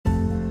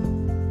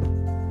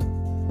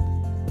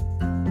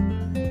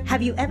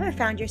Have you ever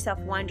found yourself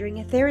wondering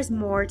if there is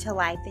more to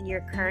life than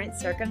your current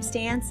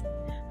circumstance?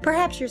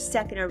 Perhaps you're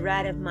stuck in a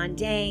rut of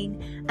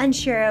mundane,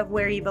 unsure of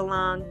where you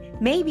belong.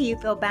 Maybe you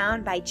feel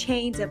bound by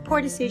chains of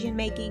poor decision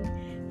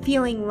making,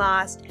 feeling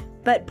lost,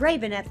 but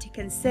brave enough to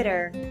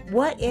consider,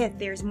 what if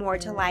there's more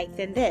to life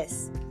than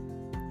this?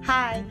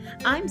 Hi,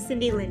 I'm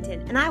Cindy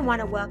Linton, and I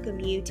want to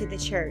welcome you to the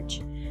church.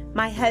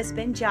 My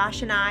husband,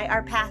 Josh, and I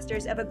are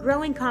pastors of a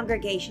growing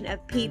congregation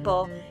of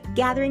people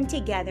gathering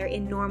together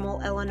in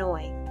Normal,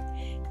 Illinois.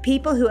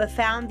 People who have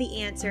found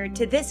the answer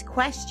to this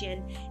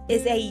question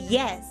is a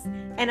yes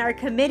and are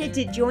committed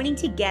to joining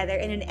together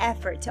in an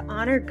effort to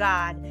honor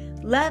God,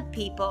 love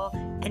people,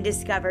 and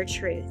discover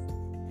truth.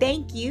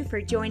 Thank you for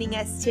joining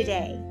us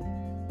today.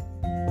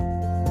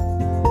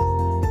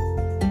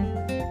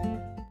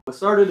 I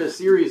started a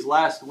series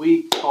last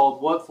week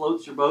called What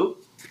Floats Your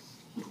Boat?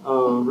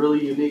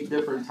 Really unique,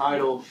 different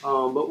title.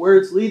 But where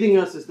it's leading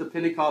us is to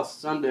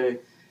Pentecost Sunday.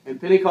 And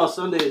Pentecost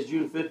Sunday is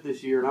June 5th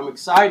this year. And I'm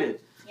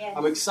excited. Yes.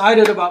 I'm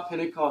excited about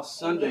Pentecost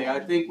Sunday.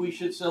 Amen. I think we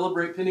should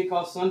celebrate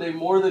Pentecost Sunday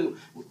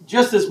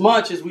just as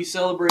much as we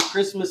celebrate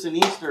Christmas and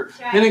Easter.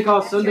 Right.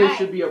 Pentecost Sunday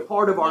should be a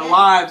part of our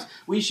lives.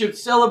 We should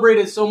celebrate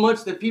it so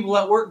much that people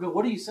at work go,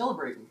 "What are you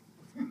celebrating?"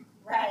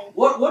 Right.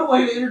 What a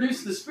way to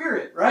introduce the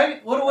Spirit,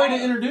 right? What a way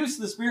to introduce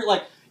the Spirit.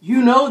 Like,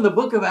 in the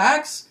book of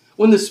Acts,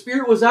 when the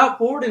Spirit was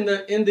outpoured in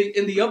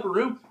the upper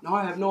room, no,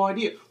 I have no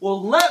idea.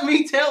 Well, let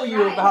me tell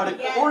you about it.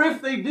 Yes. Or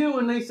if they do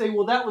and they say,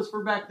 well, that was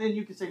for back then,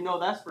 you can say, no,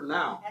 that's for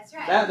now. That's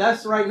right.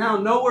 That's right now.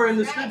 Nowhere in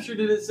the Scripture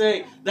did it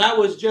say that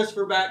was just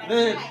for back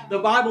then. Right. The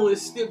Bible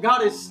is still,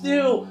 God is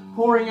still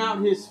pouring out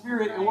His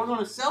Spirit, and we're going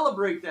to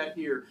celebrate that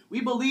here.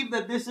 We believe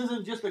that this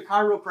isn't just a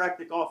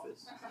chiropractic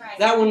office. Right.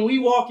 That when we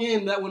walk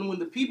in, that when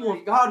the people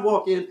of God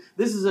walk in,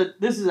 this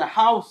is a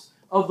house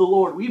of the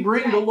Lord. We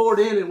bring the Lord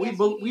in, and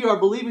we are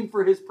believing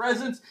for His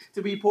presence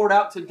to be poured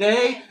out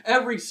today,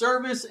 every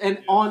service, and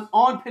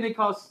on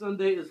Pentecost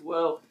Sunday as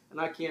well. And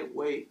I can't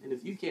wait. And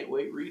if you can't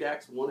wait, read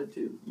Acts 1 and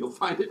 2. You'll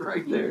find it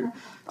right there.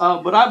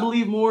 But I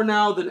believe more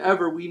now than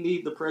ever we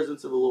need the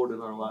presence of the Lord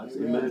in our lives.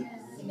 Amen.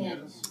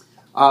 Amen.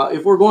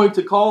 If we're going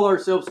to call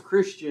ourselves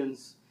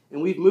Christians,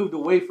 and we've moved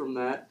away from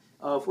that,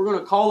 if we're going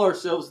to call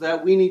ourselves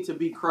that, we need to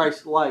be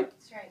Christ-like.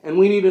 Right. And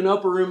we need an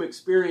upper room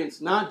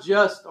experience, not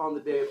just on the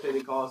day of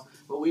Pentecost,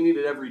 but we need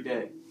it every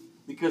day.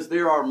 Because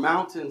there are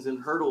mountains and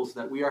hurdles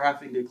that we are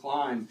having to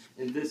climb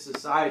in this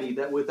society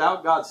that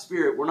without God's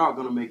Spirit, we're not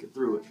going to make it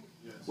through it.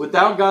 Yes.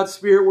 Without God's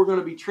Spirit, we're going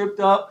to be tripped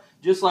up.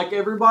 Just like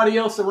everybody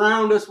else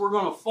around us, we're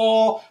going to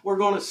fall, we're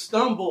going to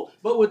stumble.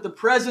 But with the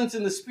presence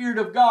and the Spirit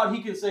of God,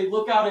 He can say,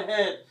 look out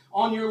ahead.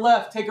 On your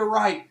left, take a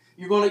right.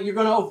 You're going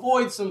to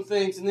avoid some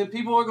things, and then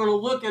people are going to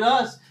look at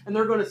us, and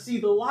they're going to see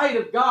the light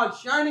of God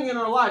shining in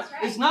our lives.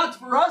 Right. It's not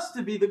for us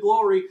to be the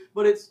glory,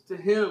 but it's to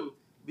Him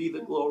be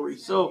the glory.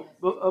 So,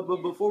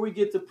 but before we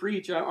get to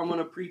preach, I'm going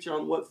to preach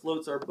on what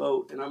floats our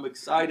boat, and I'm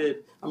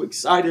excited. I'm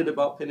excited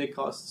about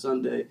Pentecost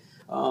Sunday.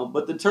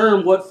 But the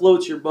term "what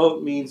floats your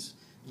boat" means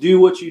do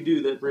what you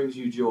do that brings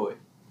you joy.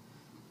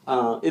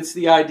 It's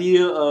the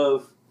idea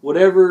of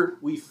whatever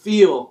we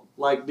feel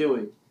like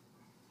doing.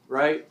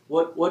 Right?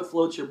 What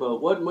floats your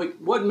boat?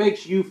 What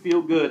makes you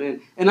feel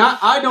good? And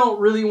I don't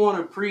really want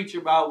to preach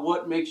about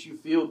what makes you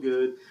feel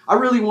good. I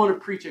really want to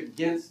preach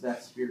against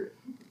that spirit.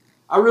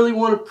 I really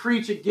want to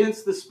preach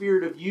against the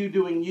spirit of you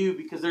doing you,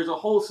 because there's a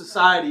whole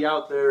society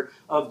out there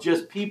of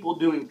just people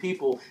doing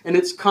people. And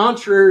it's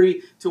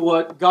contrary to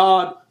what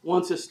God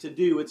wants us to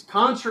do. It's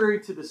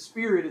contrary to the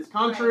Spirit. It's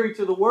contrary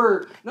to the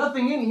Word.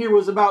 Nothing in here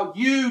was about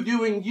you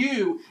doing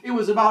you. It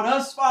was about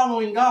us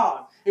following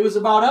God. It was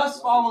about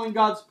us following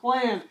God's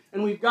plan,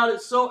 and we've got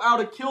it so out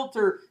of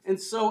kilter and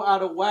so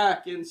out of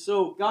whack. And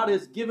so God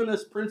has given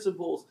us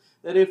principles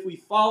that if we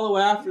follow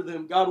after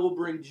them, God will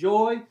bring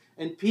joy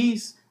and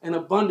peace and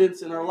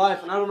abundance in our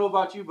life. And I don't know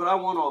about you, but I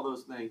want all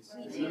those things.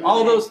 All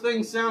of those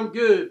things sound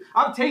good.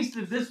 I've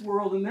tasted this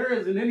world, and there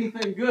isn't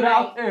anything good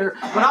out there,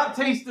 but I've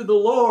tasted the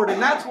Lord,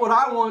 and that's what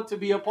I want to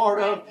be a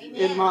part of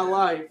in my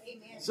life.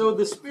 So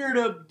the spirit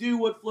of do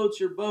what floats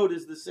your boat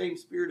is the same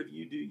spirit of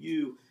you do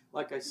you.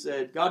 Like I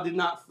said, God did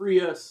not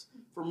free us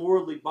from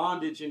worldly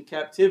bondage and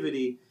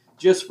captivity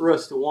just for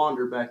us to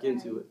wander back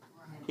into it.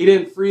 He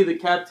didn't free the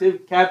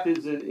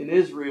captives in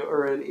Israel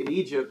or in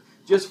Egypt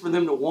just for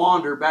them to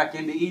wander back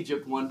into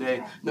Egypt one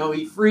day. No,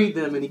 He freed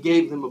them and He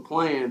gave them a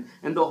plan.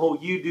 And the whole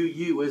you do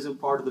you isn't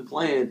part of the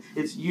plan.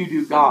 It's you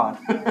do God.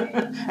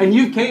 And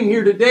you came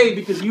here today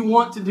because you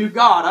want to do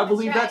God. I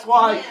believe that's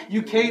why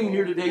you came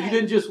here today. You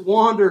didn't just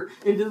wander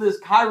into this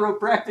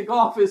chiropractic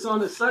office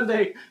on a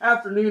Sunday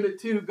afternoon at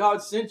 2.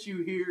 God sent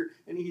you here,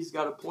 and He's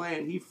got a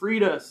plan. He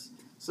freed us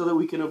so that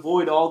we can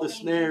avoid all the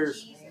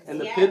snares and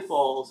the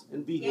pitfalls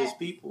and be His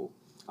people.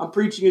 I'm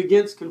preaching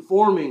against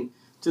conforming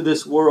to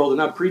this world,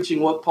 and I'm preaching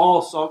what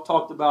Paul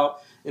talked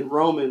about in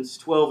Romans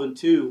 12 and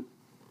 2.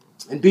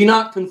 And be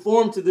not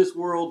conformed to this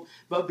world,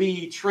 but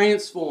be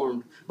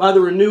transformed by the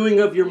renewing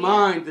of your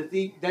mind,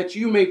 that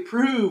you may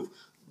prove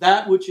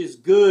that which is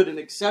good and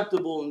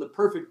acceptable in the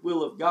perfect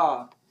will of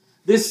God.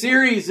 This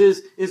series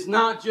is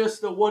not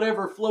just a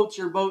whatever floats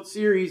your boat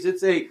series.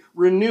 It's a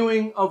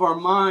renewing of our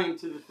mind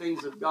to the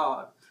things of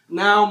God.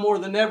 Now more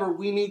than ever,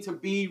 we need to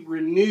be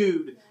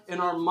renewed in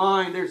our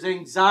mind. There's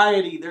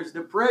anxiety, there's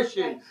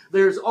depression,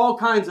 there's all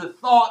kinds of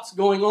thoughts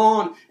going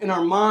on in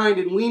our mind,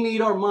 and we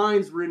need our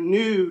minds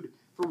renewed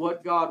for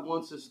what God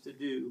wants us to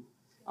do.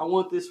 I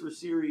want this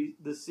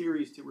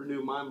series to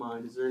renew my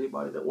mind. Is there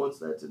anybody that wants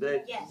that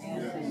today?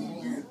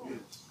 Yes.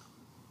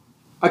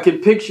 I can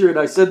picture it.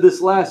 I said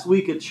this last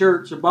week at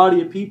church, a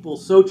body of people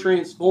so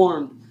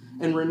transformed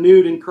and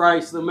renewed in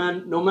Christ, no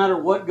matter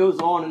what goes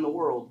on in the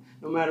world.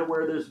 No matter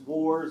where there's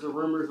wars or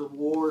rumors of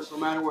wars, no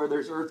matter where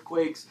there's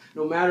earthquakes,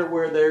 no matter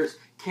where there's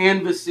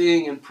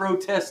canvassing and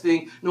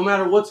protesting, no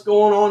matter what's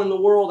going on in the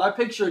world, I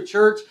picture a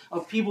church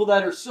of people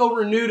that are so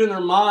renewed in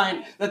their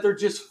mind that they're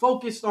just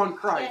focused on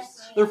Christ.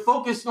 Yes. They're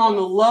focused on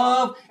the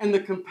love and the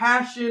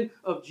compassion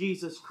of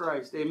Jesus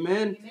Christ.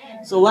 Amen?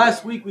 Amen. So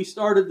last week we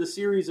started the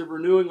series of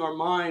renewing our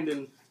mind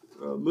and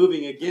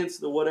moving against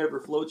the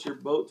whatever floats your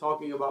boat,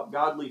 talking about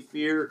godly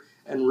fear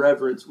and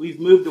reverence. We've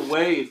moved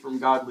away from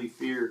godly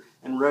fear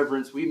and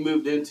reverence. We've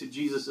moved into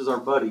Jesus as our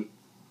buddy.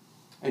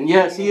 And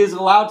yes, He is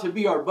allowed to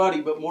be our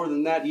buddy, but more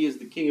than that, He is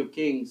the King of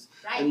Kings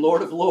and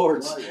Lord of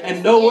Lords. Right.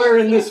 And nowhere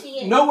in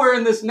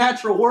this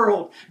natural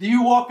world do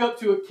you walk up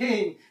to a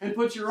king and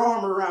put your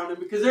arm around him,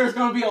 because there's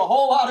going to be a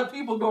whole lot of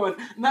people going,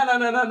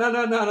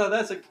 no,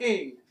 that's a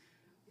king.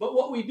 But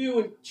what we do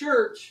in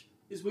church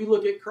is we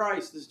look at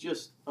Christ as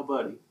just a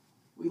buddy.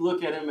 We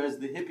look at Him as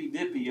the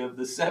hippy-dippy of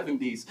the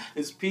 70s.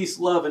 His peace,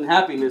 love, and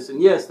happiness.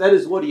 And yes, that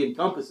is what He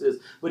encompasses.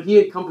 But He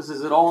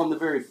encompasses it all in the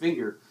very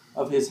finger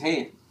of His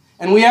hand.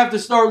 And we have to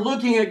start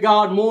looking at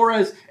God more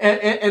as,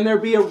 and there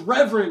be a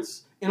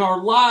reverence in our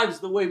lives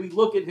the way we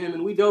look at Him.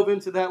 And we dove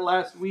into that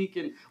last week,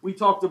 and we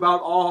talked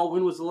about awe.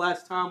 When was the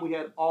last time we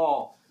had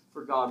awe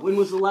for God? When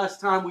was the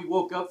last time we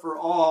woke up for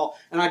awe?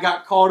 And I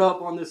got caught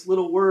up on this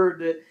little word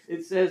that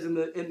it says in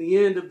the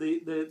end of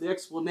the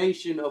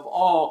explanation of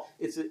awe,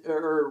 it's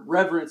or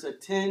reverence, a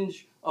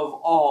tinge of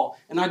awe.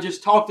 And I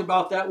just talked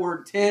about that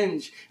word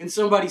tinge, and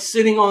somebody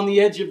sitting on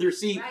the edge of their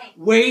seat,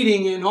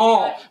 waiting in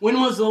awe. When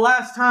was the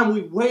last time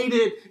we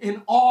waited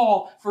in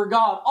awe for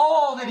God?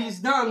 All that He's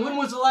done. When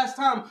was the last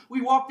time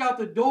we walked out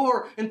the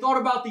door and thought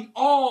about the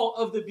awe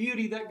of the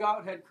beauty that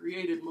God had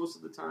created? Most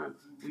of the time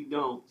we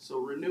don't. So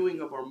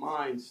renewing of our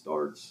mind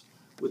starts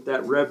with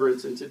that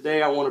reverence. And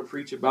today I want to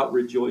preach about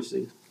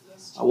rejoicing.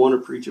 I want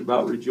to preach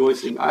about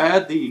rejoicing. I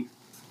had the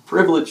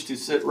privilege to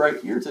sit right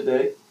here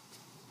today.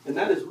 And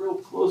that is real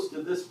close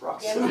to this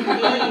proximity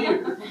right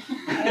here.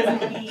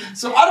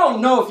 So I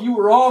don't know if you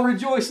were all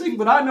rejoicing,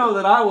 but I know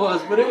that I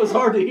was. But it was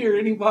hard to hear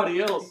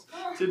anybody else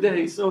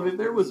today. So if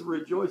there was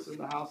rejoice in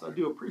the house, I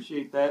do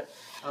appreciate that.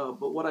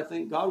 But what I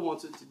think God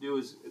wants it to do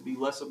is be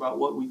less about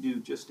what we do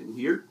just in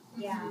here,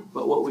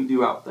 but what we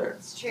do out there.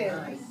 It's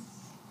true.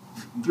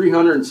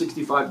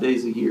 365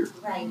 days a year.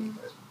 Right.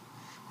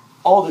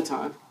 All the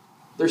time.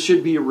 There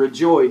should be a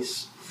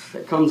rejoice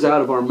that comes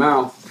out of our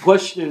mouth. The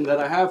question that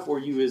I have for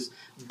you is,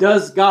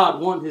 does God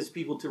want His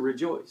people to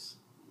rejoice?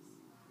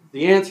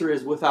 The answer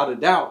is without a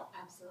doubt.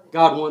 Absolutely.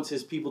 God wants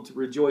His people to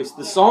rejoice.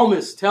 The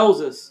psalmist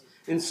tells us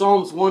in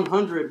Psalms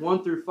 100,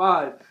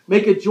 1-5,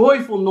 make a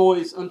joyful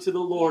noise unto the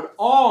Lord,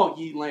 all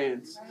ye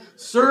lands.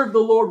 Serve the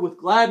Lord with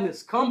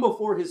gladness. Come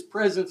before His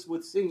presence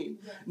with singing.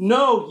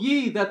 Know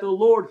ye that the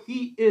Lord,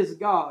 He is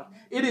God.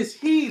 It is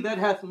He that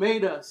hath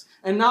made us,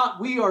 and not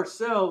we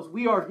ourselves.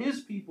 We are His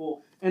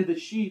people, and the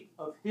sheep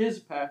of His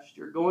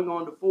pasture. Going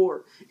on to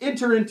 4.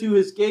 Enter into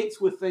His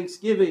gates with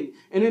thanksgiving,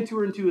 and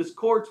enter into His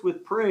courts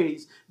with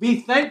praise.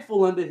 Be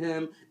thankful unto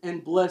Him,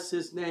 and bless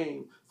His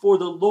name. For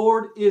the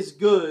Lord is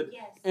good,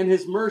 and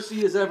His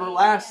mercy is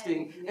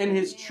everlasting, and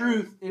His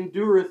truth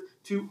endureth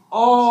to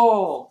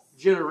all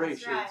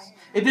generations. Right.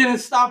 It didn't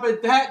stop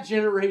at that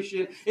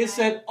generation. It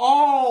said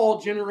all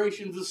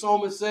generations. The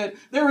psalmist said,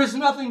 there is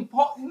nothing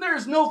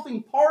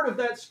part of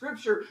that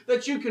scripture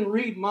that you can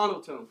read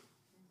monotone.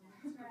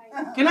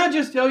 Can I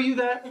just tell you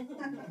that?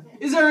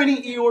 Is there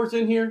any Eeyores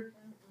in here?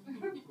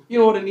 You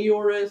know what an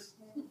Eeyore is?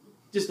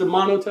 Just a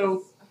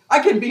monotone? I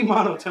can be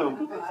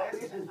monotone.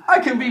 I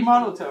can be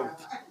monotone.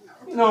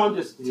 You know, I'm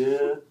just,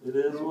 it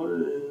is what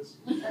it is.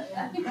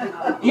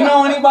 You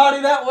know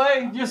anybody that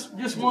way?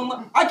 Just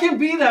one. I can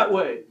be that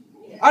way.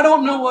 I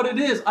don't know what it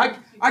is.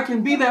 I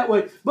can be that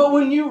way. But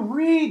when you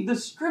read the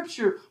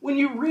scripture, when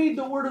you read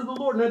the word of the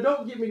Lord, now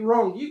don't get me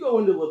wrong, you go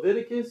into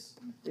Leviticus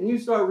and you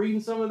start reading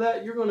some of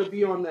that, you're going to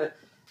be on that,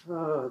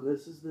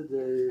 this is the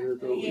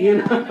day. You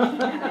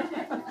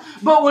know?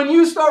 But when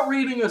you start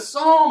reading a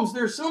Psalms,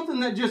 there's something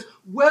that just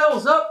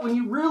wells up when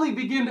you really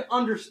begin to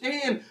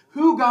understand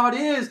who God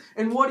is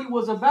and what He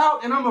was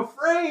about. And I'm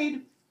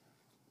afraid,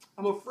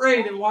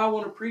 and why I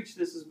want to preach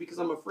this is because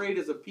I'm afraid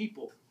as a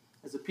people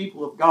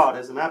of God,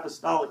 as an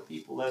apostolic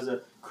people, as a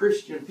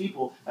Christian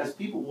people, as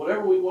people,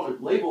 whatever we want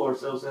to label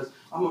ourselves as,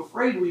 I'm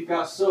afraid we've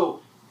got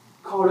so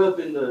caught up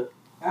in the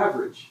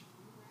average,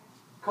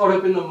 caught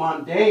up in the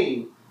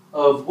mundane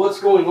of what's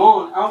going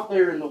on out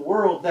there in the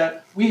world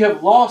that we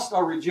have lost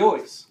our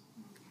rejoice.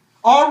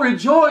 Our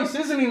rejoice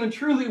isn't even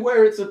truly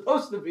where it's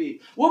supposed to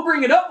be. We'll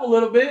bring it up a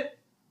little bit,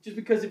 just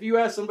because if you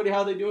ask somebody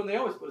how they're doing, they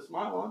always put a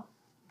smile on.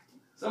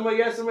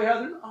 Somebody asks somebody how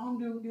they're doing, oh, I'm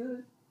doing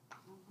good.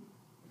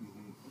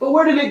 But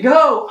where did it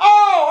go?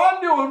 Oh,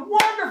 I'm doing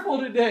wonderful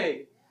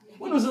today.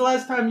 When was the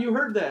last time you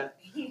heard that?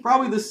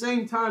 Probably the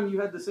same time you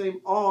had the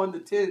same awe and the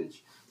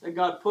tinge that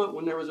God put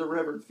when there was a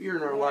reverent fear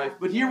in our life.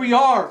 But here we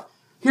are.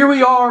 Here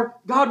we are.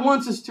 God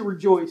wants us to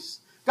rejoice.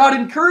 God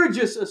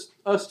encourages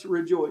us to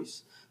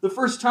rejoice. The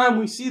first time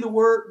we see the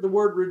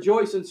word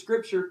rejoice in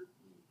Scripture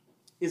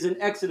is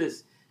in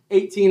Exodus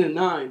 18 and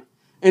 9.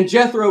 And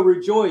Jethro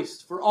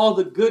rejoiced for all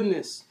the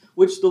goodness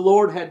which the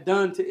Lord had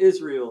done to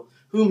Israel,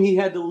 whom he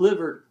had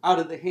delivered out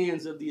of the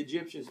hands of the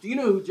Egyptians. Do you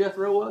know who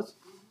Jethro was?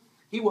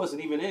 He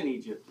wasn't even in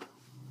Egypt.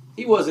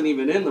 He wasn't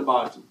even in the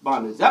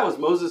bondage. That was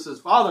Moses'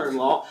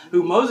 father-in-law,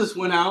 who Moses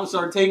went out and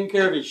started taking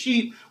care of his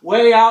sheep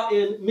way out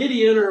in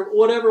Midian, or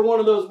whatever one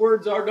of those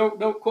words are.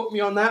 Don't quote me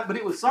on that, but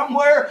it was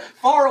somewhere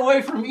far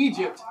away from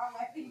Egypt.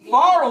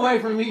 Far away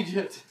from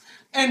Egypt.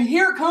 And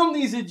here come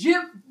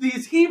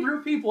these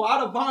Hebrew people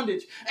out of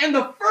bondage. And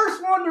the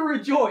first one to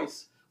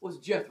rejoice was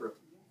Jethro.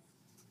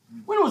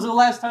 When was the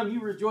last time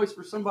you rejoiced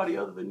for somebody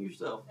other than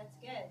yourself? That's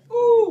good.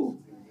 Ooh.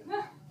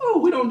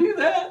 Oh, we don't do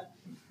that.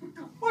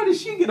 Why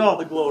does she get all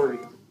the glory?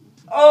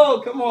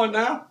 Oh, come on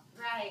now.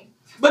 Right.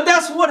 But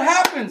that's what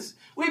happens.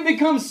 We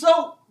become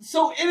so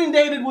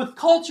inundated with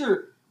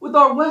culture, with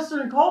our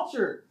Western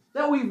culture,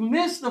 that we've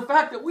missed the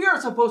fact that we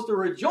are supposed to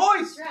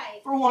rejoice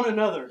for one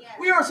another. Yes.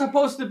 We are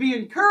supposed to be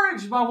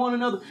encouraged by one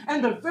another.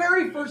 And the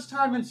very first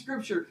time in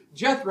Scripture,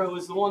 Jethro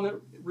is the one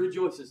that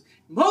rejoices.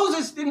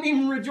 Moses didn't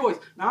even rejoice.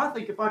 Now, I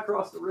think if I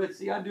cross the Red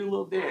Sea, I'd do a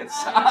little dance.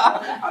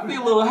 I'd be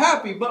a little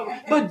happy.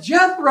 But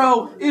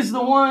Jethro is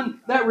the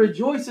one that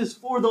rejoices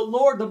for the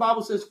Lord. The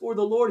Bible says, for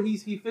the Lord,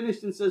 he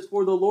finished and says,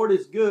 for the Lord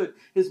is good.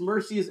 His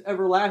mercy is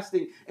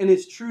everlasting, and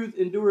his truth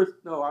endureth.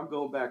 No, I'm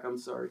going back. I'm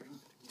sorry.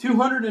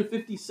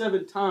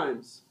 257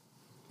 times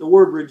the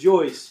word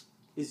rejoice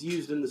is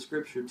used in the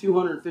Scripture.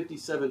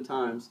 257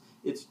 times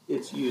it's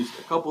used.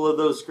 A couple of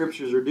those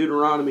scriptures are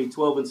Deuteronomy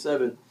 12 and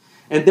 7.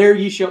 And there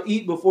ye shall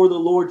eat before the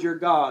Lord your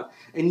God,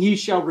 and ye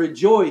shall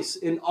rejoice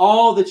in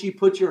all that ye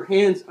put your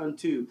hands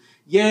unto.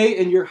 Yea,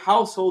 and your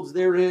households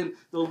therein,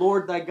 the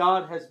Lord thy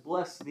God has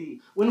blessed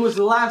thee. When was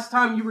the last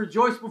time you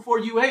rejoiced before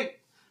you ate?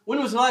 When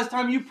was the last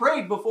time you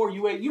prayed before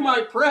you ate? You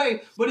might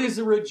pray, but is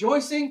it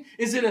rejoicing?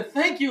 Is it a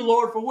thank you,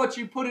 Lord, for what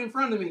you put in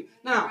front of me?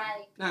 Now,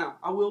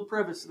 I will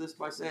preface this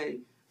by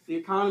saying the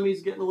economy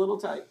is getting a little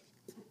tight.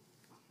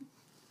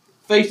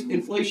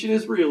 Inflation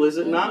is real, is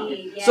it not?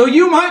 Yeah. So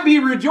you might be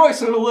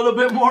rejoicing a little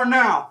bit more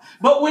now.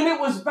 But when it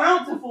was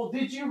bountiful,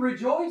 did you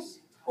rejoice?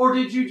 Or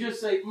did you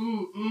just say,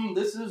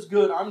 this is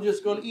good, I'm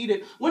just going to eat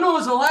it? When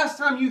was the last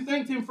time you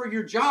thanked Him for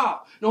your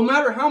job, no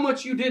matter how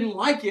much you didn't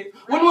like it?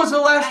 When was the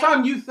last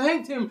time you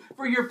thanked Him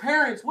for your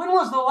parents? When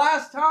was the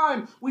last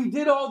time we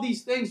did all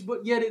these things,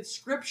 but yet it's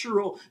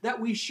scriptural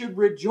that we should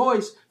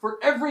rejoice for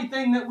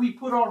everything that we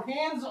put our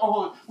hands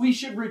on? We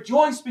should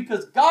rejoice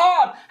because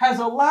God has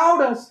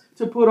allowed us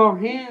to put our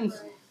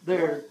hands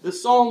there. The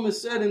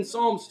psalmist said in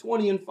Psalms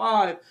 20 and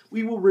 5,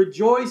 we will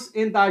rejoice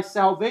in thy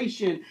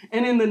salvation,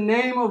 and in the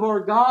name of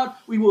our God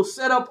we will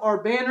set up our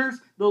banners.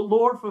 The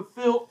Lord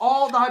fulfill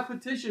all thy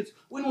petitions.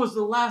 When was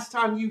the last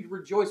time you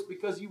rejoiced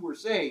because you were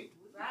saved?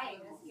 Right,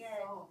 that's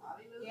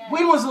good. Yes.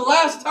 When was the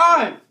last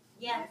time?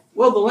 Yes.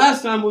 Well, the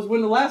last time was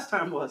when the last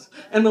time was.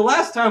 And the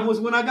last time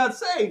was when I got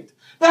saved.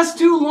 That's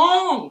too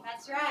long.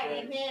 That's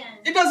right. Amen.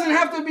 It doesn't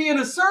have to be in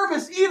a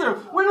service either.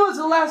 When was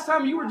the last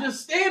time you were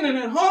just standing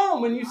at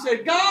home and you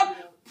said, God,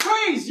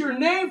 praise your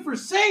name for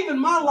saving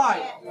my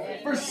life,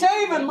 for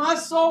saving my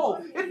soul.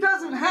 It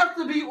doesn't have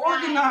to be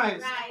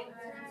organized.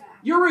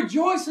 Your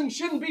rejoicing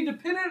shouldn't be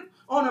dependent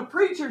on a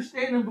preacher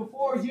standing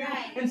before you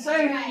and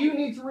saying that you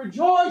need to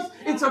rejoice.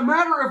 It's a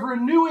matter of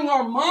renewing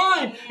our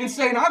mind and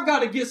saying, I've got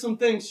to get some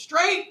things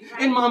straight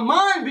in my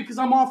mind because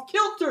I'm off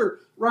kilter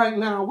right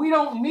now. We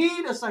don't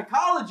need a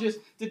psychologist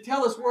to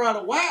tell us we're out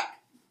of whack.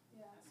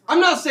 I'm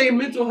not saying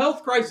mental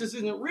health crisis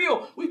isn't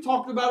real. We've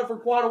talked about it for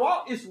quite a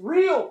while. It's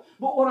real.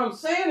 But what I'm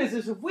saying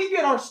is if we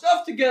get our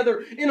stuff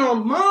together in our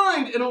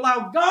mind and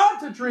allow God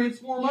to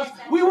transform us,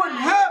 we wouldn't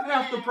have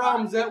half the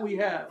problems that we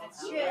have.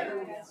 That's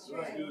true. That's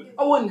true.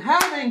 I wouldn't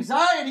have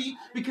anxiety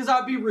because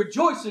I'd be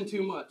rejoicing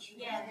too much.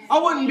 I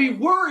wouldn't be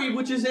worried,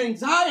 which is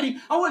anxiety.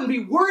 I wouldn't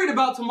be worried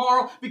about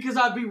tomorrow because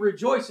I'd be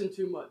rejoicing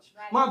too much.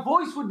 My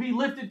voice would be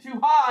lifted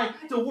too high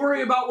to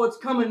worry about what's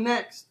coming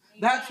next.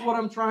 That's what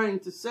I'm trying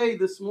to say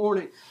this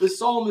morning. The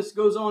psalmist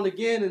goes on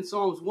again in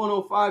Psalms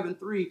 105 and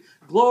 3.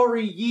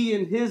 Glory ye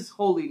in His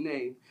holy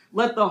name.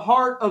 Let the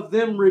heart of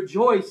them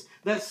rejoice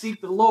that seek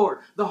the Lord.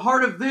 The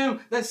heart of them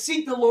that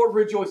seek the Lord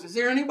rejoice. Is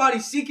there anybody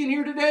seeking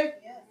here today?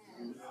 Yes.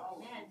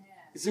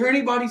 Is there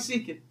anybody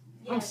seeking?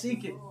 Yes. I'm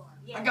seeking.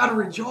 Yes. I got to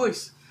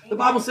rejoice. The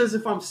Bible says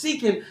if I'm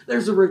seeking,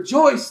 there's a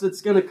rejoice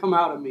that's going to come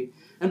out of me.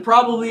 And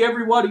probably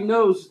everybody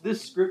knows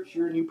this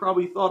scripture, and you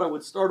probably thought I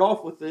would start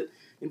off with it.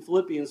 In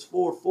Philippians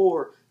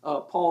 4:4,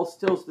 Paul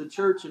tells the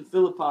church in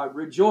Philippi,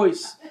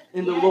 rejoice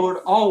in the Lord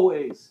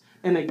always.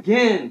 And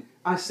again,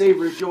 I say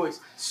rejoice.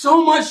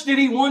 So much did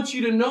he want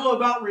you to know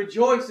about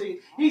rejoicing.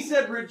 He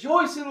said,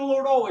 rejoice in the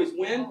Lord always.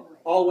 When?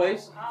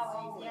 Always.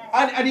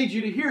 I need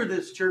you to hear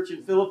this, church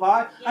in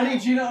Philippi. I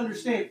need you to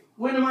understand.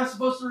 When am I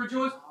supposed to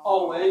rejoice?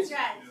 Always.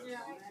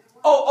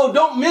 Oh,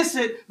 don't miss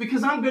it,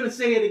 because I'm going to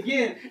say it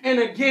again and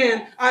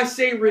again. I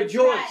say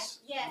rejoice.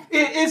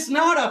 It's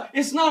not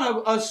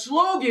a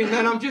slogan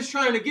that I'm just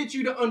trying to get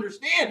you to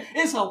understand.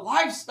 It's a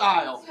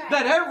lifestyle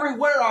that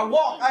everywhere I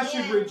walk, I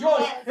should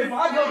rejoice. If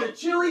I go to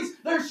Chili's,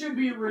 there should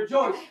be a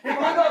rejoice. If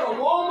I go to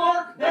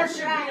Walmart, there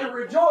should be a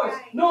rejoice.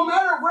 No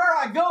matter where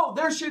I go,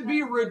 there should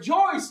be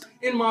rejoice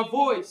in my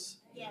voice.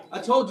 I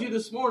told you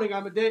this morning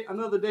I'm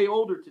another day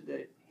older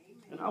today.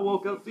 And I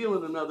woke up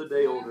feeling another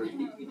day older.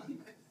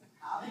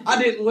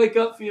 I didn't wake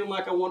up feeling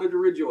like I wanted to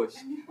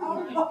rejoice.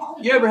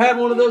 You ever had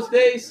one of those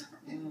days?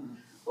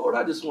 Lord,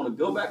 I just want to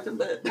go back to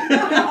bed.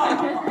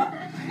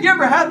 You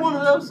ever had one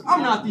of those?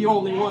 I'm not the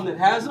only one that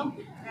has them.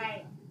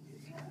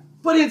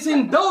 But it's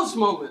in those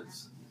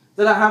moments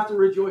that I have to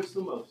rejoice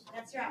the most.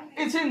 That's right.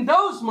 It's in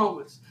those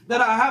moments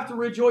that I have to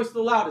rejoice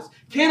the loudest.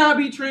 Can I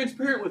be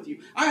transparent with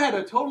you? I had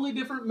a totally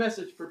different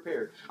message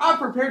prepared. I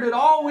prepared it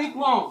all week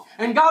long.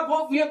 And God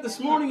woke me up this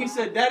morning. He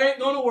said, that ain't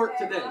going to work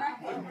today.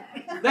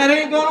 That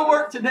ain't going to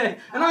work today.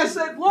 And I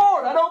said,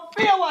 Lord, I don't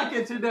feel like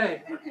it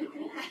today.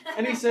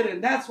 And He said,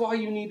 and that's why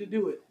you need to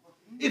do it.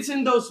 It's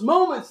in those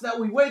moments that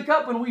we wake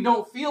up and we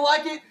don't feel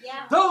like it.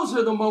 Yeah. Those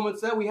are the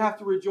moments that we have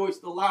to rejoice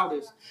the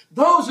loudest.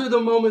 Those are the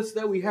moments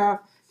that we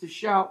have to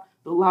shout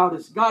the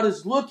loudest. God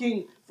is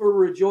looking for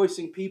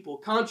rejoicing people.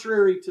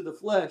 Contrary to the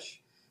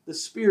flesh, the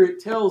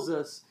Spirit tells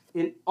us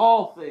in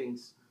all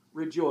things,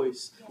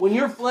 rejoice. When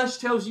your flesh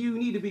tells you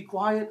need to be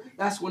quiet,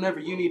 that's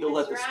whenever you need to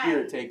let the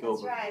Spirit take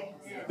over. Right.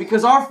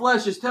 Because our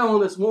flesh is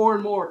telling us more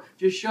and more,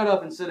 just shut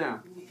up and sit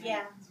down.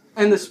 Yeah.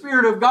 And the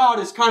Spirit of God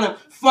is kind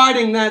of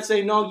fighting that,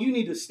 saying, no, you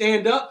need to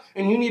stand up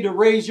and you need to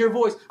raise your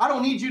voice. I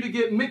don't need you to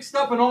get mixed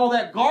up in all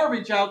that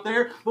garbage out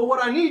there. But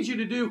what I need you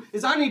to do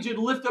is I need you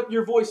to lift up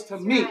your voice to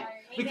me.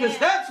 Because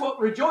that's what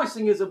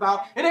rejoicing is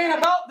about. It ain't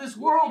about this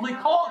worldly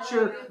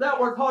culture that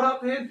we're caught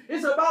up in.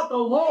 It's about the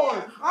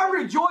Lord. I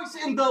rejoice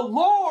in the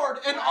Lord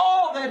and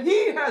all that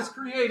He has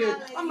created.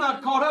 I'm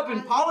not caught up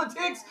in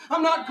politics.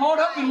 I'm not caught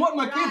up in what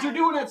my kids are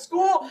doing at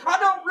school. I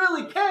don't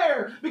really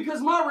care,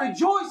 because my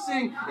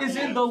rejoicing is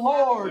in the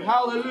Lord.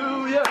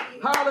 Hallelujah.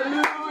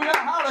 Hallelujah.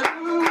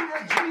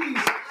 Hallelujah.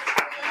 Jesus.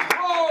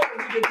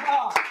 Glory to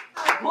God.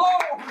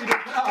 Glory to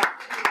God.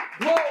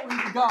 Glory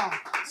to God.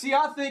 See,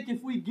 I think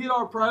if we get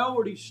our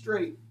priorities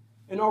straight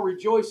and our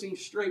rejoicing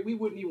straight, we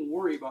wouldn't even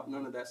worry about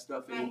none of that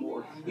stuff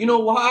anymore. You know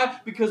why?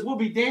 Because we'll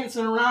be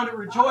dancing around it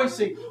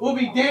rejoicing. We'll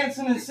be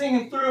dancing and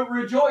singing through it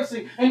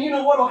rejoicing. And you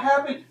know what will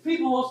happen?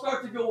 People will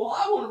start to go, well,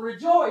 I want to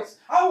rejoice.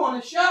 I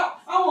want to shout.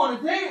 I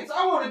want to dance.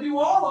 I want to do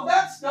all of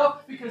that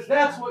stuff, because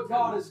that's what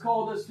God has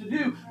called us to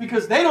do.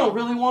 Because they don't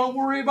really want to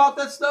worry about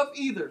that stuff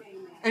either.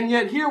 And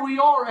yet here we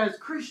are as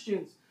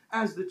Christians,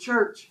 as the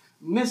church,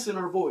 missing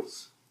our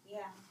voice.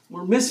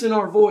 We're missing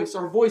our voice.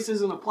 Our voice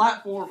isn't a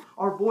platform.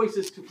 Our voice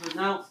is to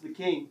pronounce the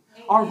King.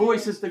 Our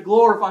voice is to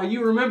glorify.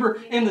 You remember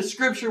in the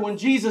Scripture when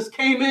Jesus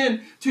came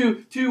in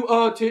to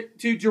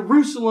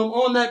Jerusalem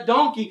on that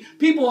donkey,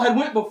 people had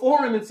went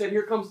before Him and said,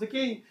 here comes the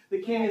King. The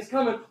King is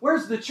coming.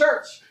 Where's the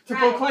church to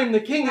proclaim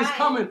the King is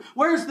coming?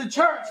 Where's the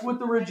church with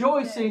the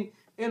rejoicing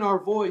in our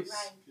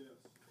voice?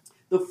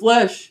 The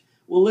flesh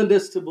will lend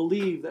us to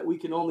believe that we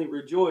can only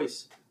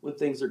rejoice when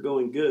things are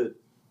going good.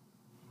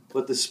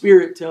 But the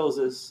Spirit tells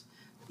us,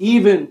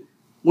 even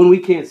when we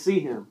can't see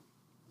Him,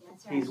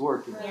 He's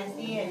working. Yes,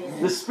 He is.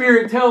 The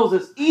Spirit tells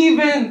us,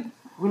 even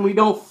when we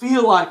don't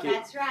feel like it,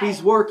 That's right.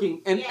 He's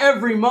working. And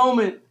every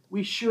moment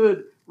we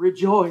should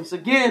rejoice.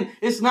 Again,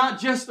 it's not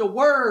just a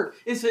word.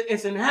 It's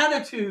an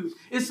attitude.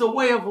 It's a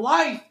way of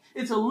life.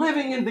 It's a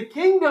living in the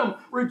kingdom.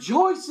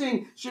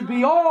 Rejoicing should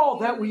be all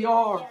that we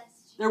are.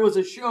 There was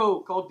a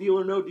show called Deal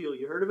or No Deal.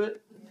 You heard of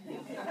it?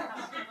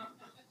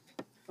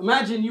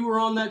 Imagine you were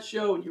on that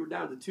show and you were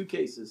down to two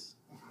cases.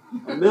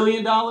 $1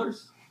 million and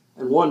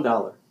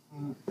 $1.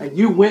 And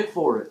you went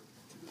for it.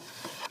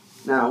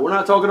 Now, we're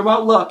not talking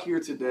about luck here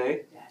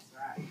today.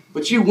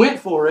 But you went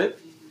for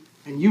it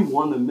and you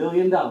won the $1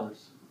 million.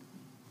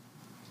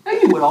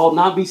 And you would all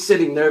not be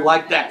sitting there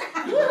like that.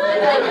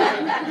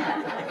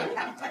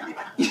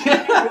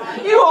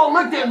 You all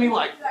looked at me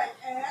like,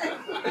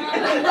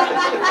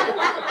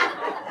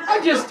 I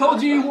just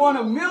told you won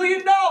 $1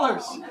 million.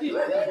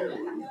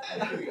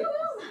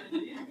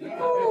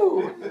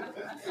 Ooh.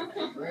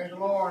 Praise the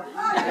Lord.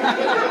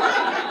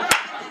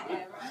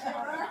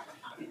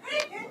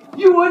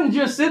 You wouldn't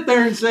just sit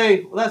there and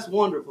say, well, that's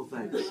wonderful,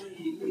 thanks.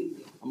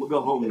 I'm going to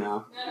go home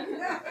now.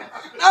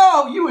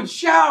 No, you would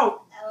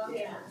shout.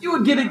 You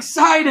would get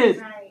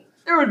excited.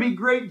 There would be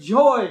great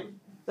joy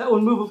that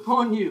would move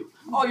upon you.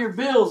 All your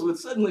bills would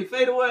suddenly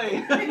fade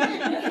away.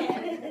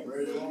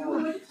 Praise the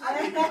Lord.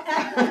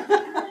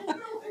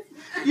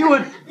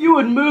 You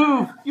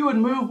would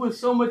move with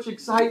so much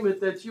excitement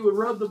that you would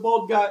rub the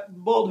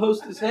bald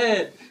hostess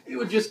head. You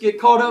would just get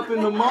caught up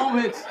in the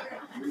moment.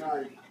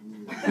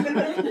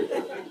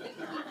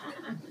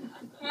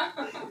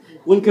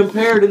 When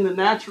compared in the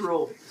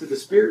natural to the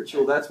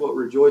spiritual, that's what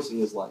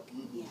rejoicing is like.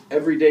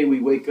 Every day we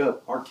wake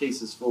up, our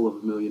case is full of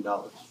 $1 million.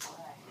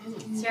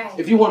 That's right.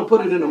 If you want to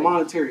put it in a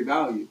monetary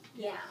value.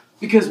 Yeah.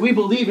 Because we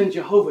believe in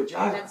Jehovah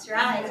Jireh. That's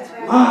right. That's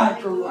right. My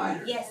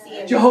provider. Yes, he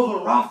is. Jehovah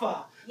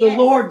Rapha. The Yes.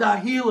 Lord thy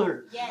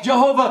healer. Yes.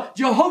 Jehovah.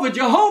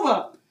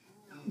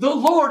 The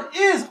Lord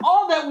is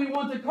all that we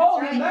want to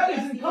call That's him. right. That is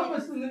Yes, he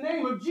encompassed in the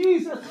name of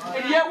Jesus.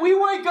 And yet we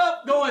wake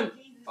up going,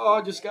 oh,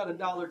 I just got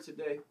 $1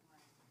 today.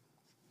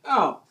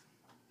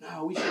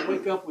 No, we should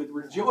wake up with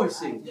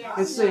rejoicing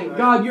and saying,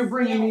 God, you're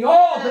bringing me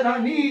all that I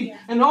need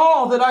and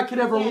all that I could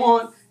ever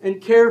want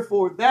and care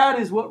for. That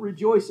is what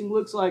rejoicing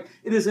looks like.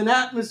 It is an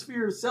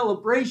atmosphere of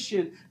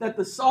celebration that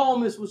the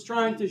psalmist was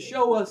trying to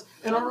show us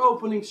in our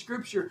opening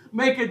scripture.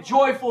 Make a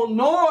joyful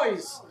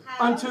noise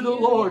unto the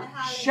Lord.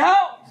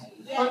 Shout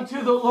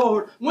unto the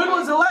Lord. When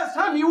was the last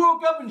time you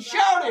woke up and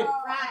shouted?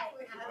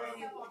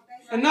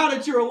 And not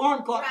at your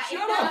alarm clock.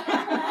 Shut up.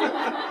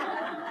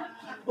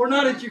 Or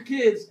not at your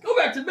kids. Go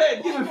back to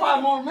bed. Give me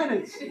 5 more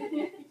minutes.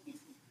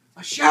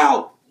 A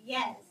shout.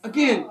 Yes.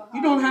 Again,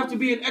 you don't have to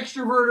be an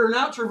extrovert or an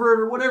outrovert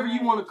or whatever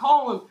you want to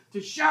call them to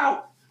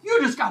shout.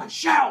 You just got to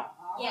shout.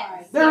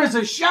 Yes. There is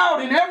a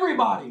shout in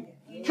everybody.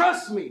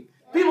 Trust me.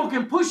 People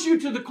can push you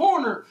to the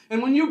corner,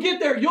 and when you get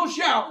there, you'll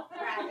shout.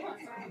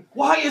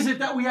 Why is it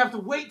that we have to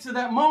wait to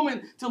that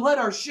moment to let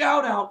our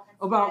shout out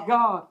about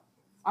God?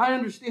 I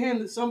understand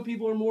that some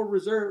people are more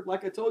reserved.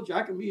 Like I told you,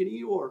 I can be an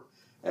Eeyore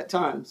at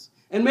times.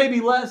 And maybe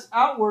less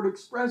outward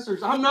expressors.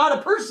 I'm not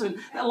a person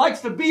that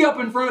likes to be up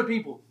in front of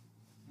people.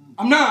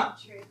 I'm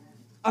not.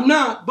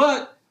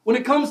 But when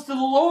it comes to the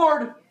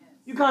Lord,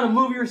 you kind of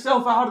move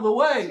yourself out of the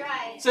way.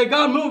 Say,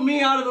 God, move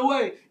me out of the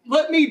way.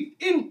 Let me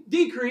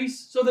decrease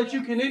so that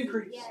you can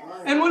increase.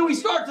 And when we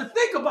start to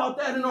think about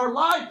that in our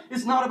life,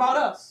 it's not about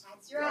us.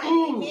 That's right.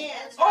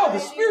 Oh, the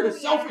spirit of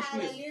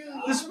selfishness.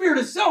 The spirit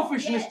of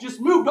selfishness just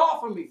moved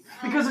off of me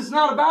because it's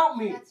not about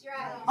me. That's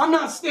right. I'm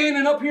not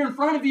standing up here in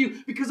front of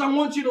you because I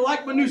want you to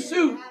like my new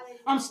suit.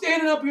 I'm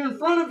standing up here in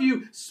front of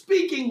you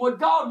speaking what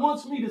God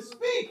wants me to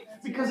speak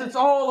because it's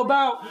all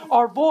about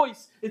our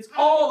voice. It's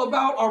all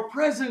about our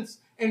presence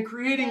and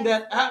creating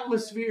that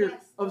atmosphere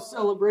of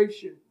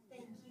celebration.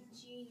 Thank you,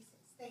 Jesus.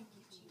 Thank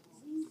you,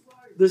 Jesus.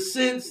 The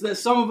sense that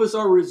some of us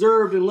are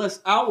reserved and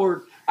less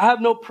outward, I have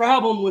no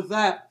problem with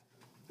that.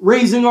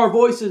 Raising our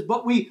voices,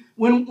 but when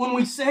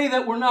we say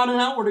that we're not an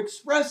outward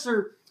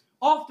expresser,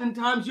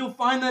 oftentimes you'll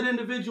find that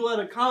individual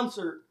at a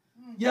concert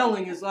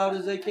yelling as loud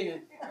as they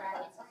can.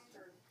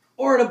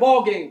 Or at a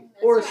ball game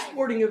or a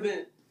sporting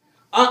event.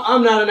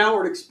 I'm not an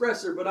outward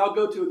expresser, but I'll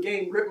go to a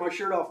game, rip my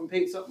shirt off, and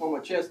paint something on my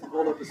chest and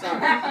hold up a sign.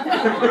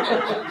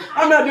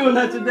 I'm not doing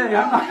that today.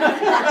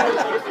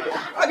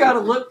 I got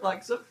to look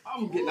like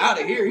I'm getting out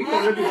of here. He's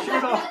going to rip his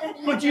shirt off.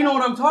 But you know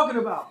what I'm talking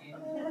about.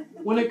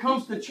 When it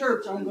comes to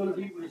church, I'm going to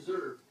be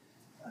reserved.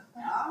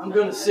 I'm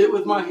going to sit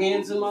with my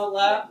hands in my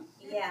lap.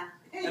 Yeah.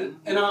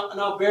 And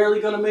I'm barely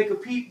going to make a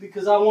peep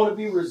because I want to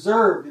be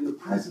reserved in the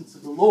presence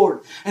of the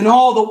Lord. And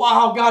all the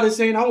while, God is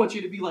saying, I want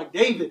you to be like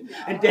David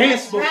and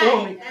dance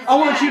before me. I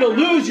want you to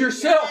lose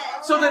yourself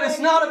so that it's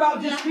not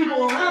about just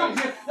people around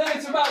you, that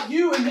it's about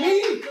you and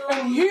me.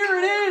 And here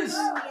it is.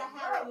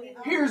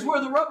 Here's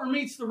where the rubber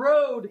meets the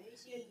road.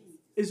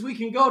 Is we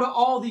can go to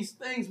all these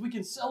things. We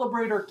can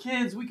celebrate our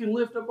kids. We can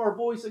lift up our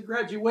voice at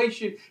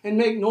graduation and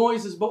make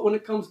noises. But when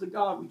it comes to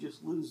God, we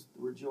just lose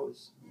the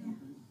rejoice.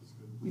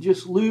 We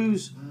just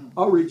lose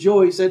our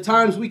rejoice. At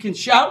times we can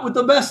shout with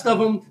the best of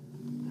them.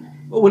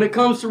 But when it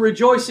comes to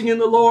rejoicing in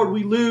the Lord,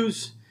 we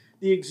lose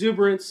the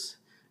exuberance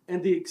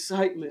and the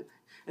excitement.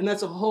 And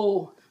that's a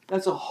whole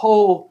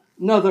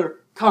nother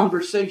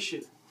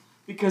conversation.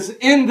 Because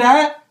in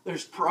that,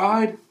 there's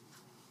pride.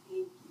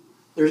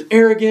 There's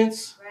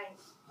arrogance.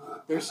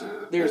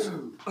 There's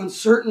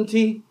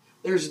uncertainty.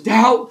 There's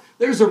doubt.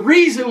 There's a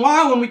reason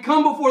why when we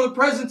come before the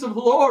presence of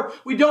the Lord,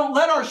 we don't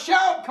let our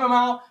shout come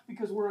out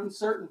because we're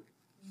uncertain.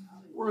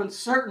 We're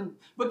uncertain.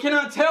 But can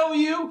I tell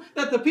you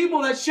that the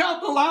people that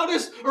shout the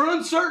loudest are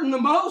uncertain the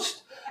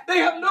most? They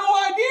have no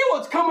idea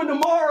what's coming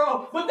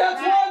tomorrow. But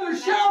that's why their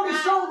shout is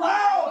so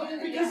loud.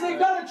 Because they've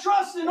got to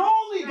trust in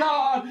only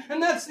God.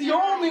 And that's the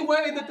only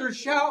way that their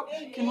shout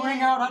can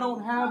ring out. I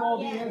don't have all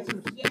the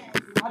answers.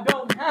 I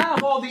don't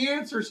have all the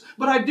answers,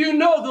 but I do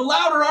know the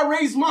louder I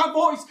raise my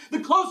voice,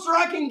 the closer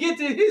I can get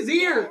to His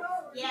ear.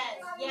 Yes,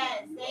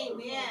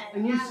 amen.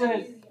 And you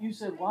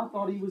said, well, I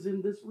thought He was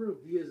in this room.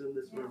 He is in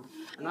this room.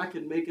 And I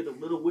can make it a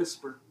little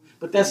whisper.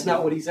 But that's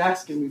not what He's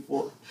asking me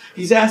for.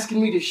 He's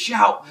asking me to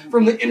shout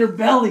from the inner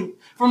belly,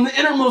 from the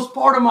innermost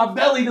part of my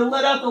belly, to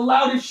let out the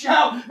loudest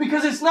shout.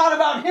 Because it's not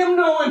about Him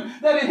knowing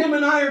that Him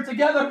and I are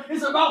together.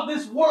 It's about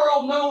this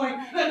world knowing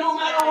that no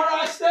matter where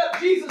I step,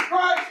 Jesus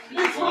Christ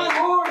is my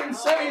Lord and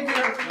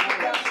Savior.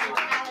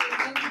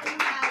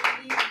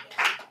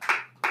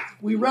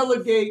 We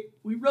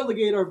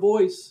relegate our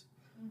voice,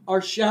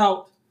 our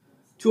shout,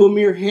 to a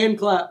mere hand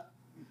clap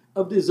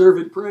of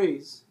deserved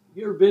praise.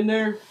 You ever been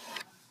there?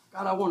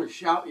 God, I want to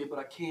shout you, but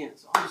I can't,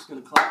 so I'm just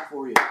going to clap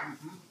for you.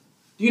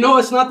 Do you know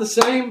it's not the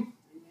same?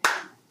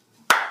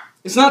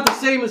 It's not the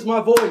same as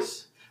my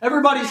voice.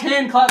 Everybody's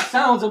hand clap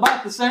sounds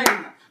about the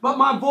same. But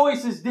my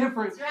voice is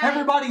different. Right.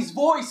 Everybody's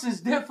voice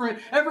is different.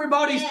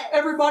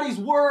 Everybody's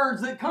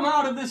words that come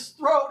out of this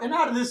throat and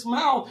out of this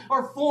mouth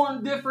are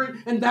formed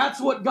different. And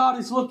that's what God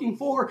is looking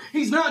for.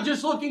 He's not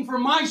just looking for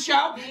my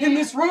shout in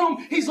this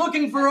room. He's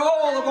looking for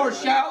all of our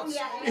shouts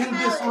in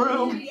this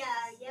room.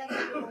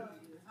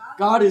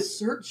 God is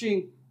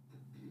searching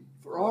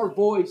for our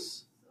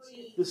voice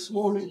this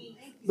morning.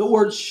 The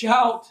word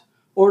shout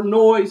or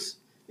noise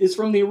is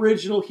from the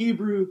original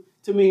Hebrew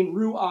to mean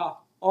ruah.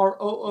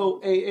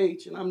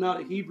 R-O-O-A-H, and I'm not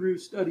a Hebrew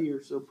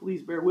studier, so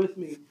please bear with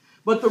me.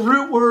 But the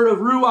root word of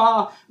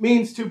ruah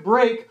means to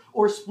break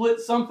or split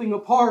something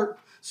apart.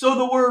 So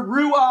the word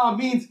ruah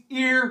means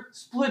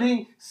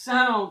ear-splitting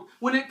sound.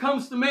 When it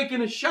comes to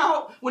making a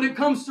shout, when it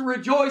comes to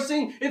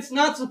rejoicing, it's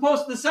not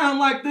supposed to sound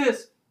like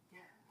this.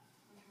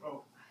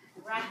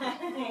 Right.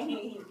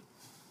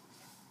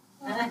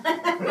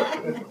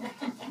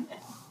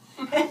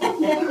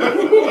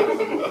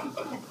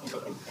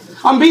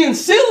 I'm being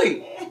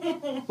silly.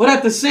 But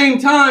at the same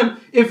time,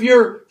 if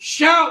your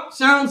shout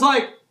sounds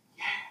like,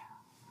 yeah,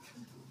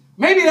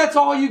 maybe that's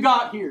all you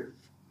got here.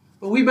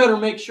 But we better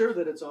make sure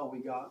that it's all we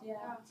got. Yeah.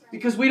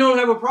 Because we don't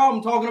have a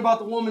problem talking about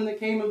the woman that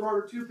came and brought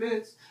her 2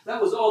 pence.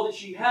 That was all that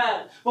she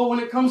had. But when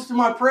it comes to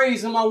my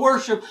praise and my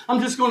worship,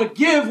 I'm just going to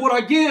give what I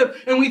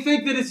give. And we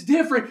think that it's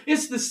different.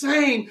 It's the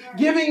same.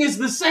 Giving is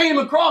the same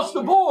across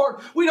the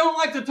board. We don't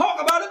like to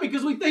talk about it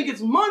because we think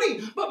it's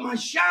money. But my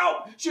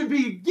shout should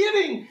be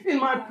giving in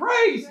my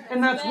praise.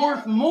 And that's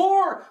worth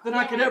more than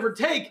I could ever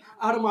take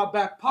out of my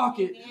back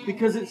pocket.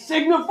 Because it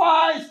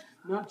signifies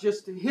not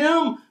just to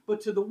Him,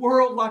 but to the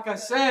world, like I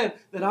said,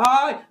 that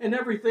I and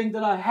everything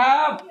that I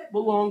have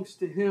belongs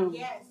to Him.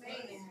 Yes.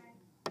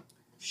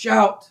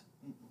 Shout,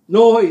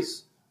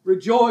 noise,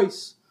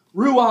 rejoice,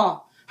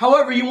 ruah.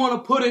 However you want to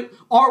put it,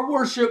 our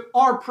worship,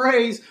 our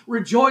praise,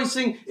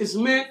 rejoicing is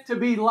meant to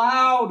be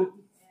loud.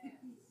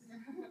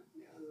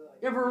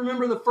 You ever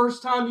remember the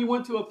first time you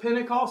went to a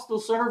Pentecostal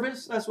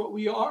service? That's what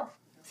we are.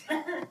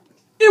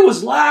 It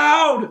was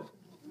loud.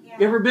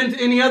 You ever been to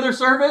any other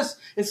service?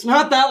 It's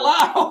not that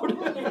loud.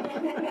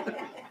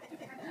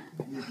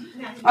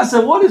 I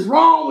said, what is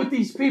wrong with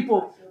these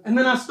people? And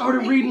then I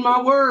started reading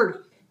my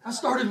word. I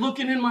started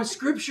looking in my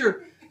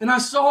scripture, and I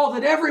saw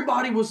that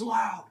everybody was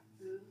loud.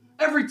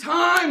 Every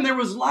time there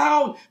was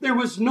loud, there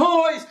was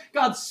noise.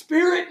 God's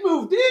Spirit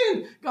moved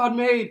in. God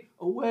made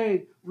a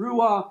way.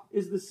 Ruah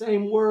is the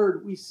same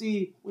word we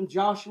see when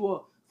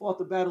Joshua fought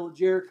the Battle of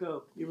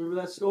Jericho. You remember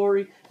that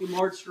story? He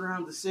marched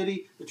around the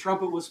city. The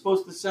trumpet was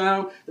supposed to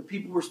sound. The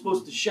people were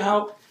supposed to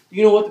shout. Do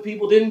you know what the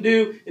people didn't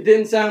do? It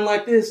didn't sound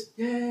like this.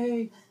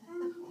 Yay!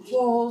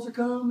 Walls are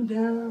coming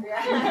down.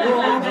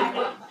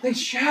 They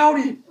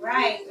shouted.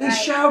 They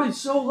shouted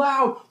so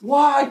loud.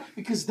 Why?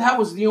 Because that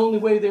was the only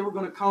way they were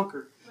going to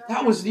conquer.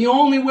 That was the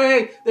only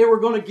way they were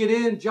going to get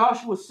in.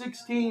 Joshua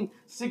 16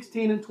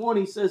 and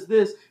 20 says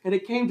this, and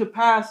it came to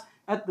pass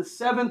at the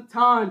 7th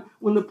time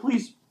when the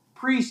priest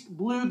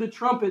blew the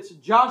trumpets,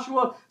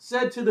 Joshua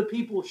said to the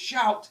people,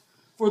 shout,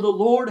 for the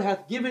Lord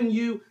hath given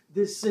you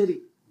this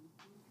city.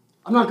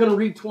 I'm not going to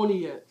read 20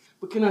 yet,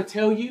 but can I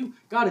tell you,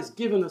 God has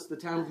given us the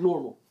town of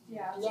Normal.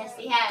 Yes,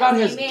 He has. God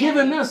has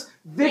given us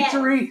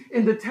victory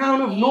in the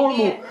town of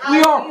Normal.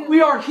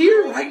 We are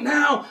here right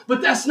now, but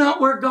that's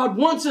not where God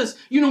wants us.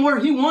 You know where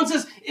He wants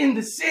us? In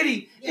the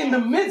city, in the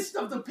midst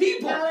of the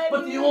people.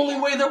 But the only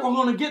way that we're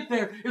going to get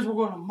there is we're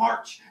going to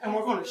march and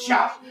we're going to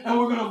shout and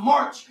we're going to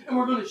march and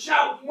we're going to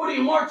shout. What are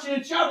you marching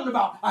and shouting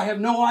about? I have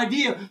no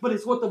idea, but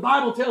it's what the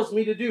Bible tells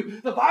me to do.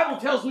 The Bible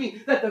tells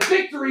me that the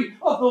victory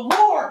of the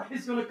Lord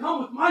is going to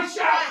come with my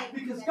shout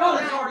because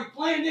God has already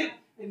planned it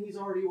and He's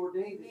already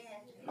ordained it.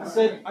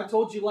 I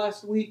told you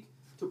last week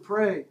to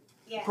pray.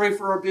 Yes. Pray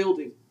for our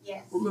building.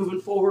 Yes. We're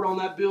moving forward on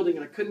that building,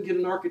 and I couldn't get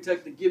an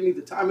architect to give me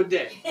the time of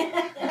day.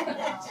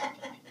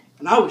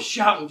 And I was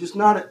shouting, just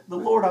not at the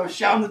Lord, I was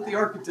shouting at the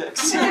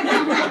architects.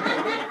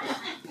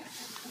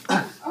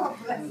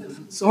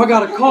 So I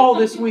got a call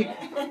this week.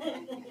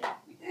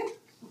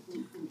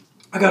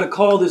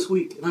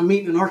 And I'm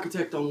meeting an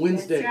architect on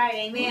Wednesday. That's right,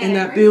 amen. In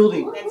that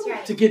building. That's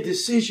right. To get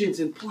decisions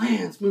and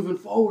plans moving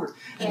forward.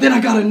 And then I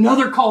got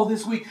another call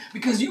this week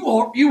because you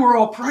were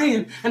all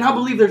praying, and I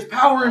believe there's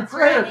power in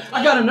prayer.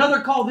 I got another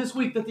call this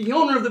week that the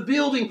owner of the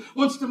building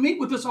wants to meet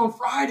with us on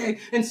Friday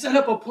and set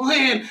up a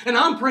plan, and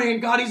I'm praying,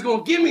 God, He's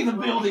going to give me the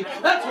building.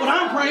 That's what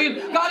I'm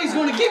praying. God, He's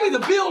going to give me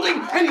the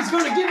building, and He's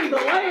going to give me the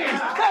land.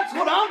 That's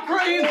what I'm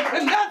praying,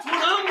 and that's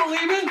what I'm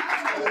believing.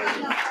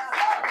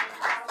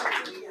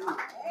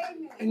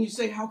 And you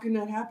say, how can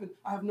that happen?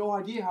 I have no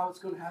idea how it's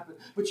going to happen.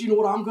 But you know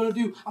what I'm going to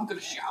do? I'm going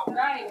to shout.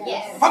 Right.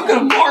 Yes. I'm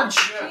going to march.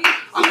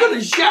 I'm going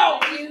to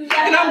shout. And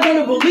I'm going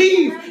to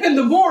believe. And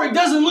the more it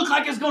doesn't look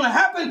like it's going to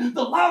happen,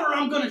 the louder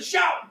I'm going to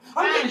shout.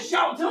 I'm going to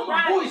shout until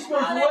my voice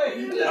goes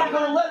away. And then I'm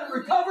going to let it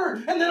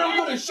recover. And then I'm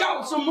going to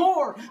shout some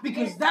more.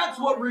 Because that's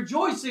what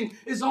rejoicing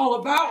is all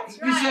about.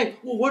 You say,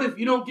 well, what if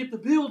you don't get the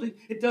building?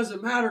 It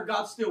doesn't matter.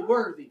 God's still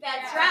worthy.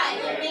 That's right.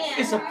 Amen.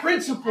 It's a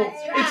principle.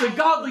 It's a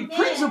godly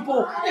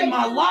principle in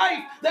my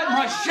life that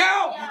my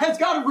shout has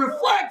got to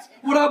reflect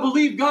what I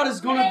believe God is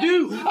going to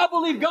do. I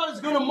believe God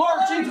is going to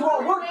march into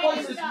our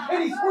workplaces,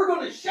 and we're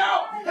going to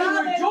shout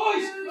and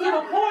rejoice to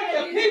the point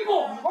that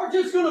people are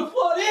just going to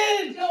flood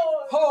in.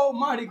 Oh,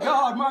 mighty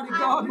God, mighty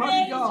God,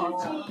 mighty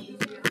God.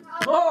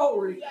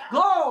 Glory,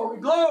 glory,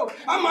 glory.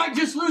 I might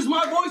just lose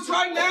my voice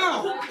right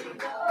now.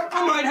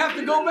 I might have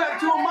to go back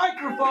to a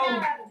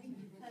microphone.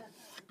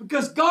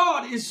 Because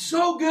God is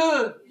so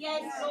good.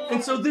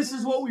 And so this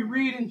is what we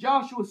read in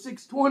Joshua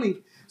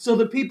 6:20. So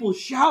the people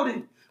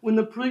shouted when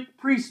the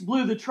priest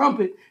blew the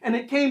trumpet. And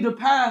it came to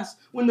pass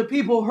when the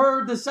people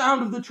heard the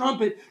sound of the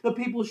trumpet, the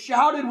people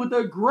shouted with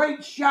a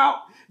great shout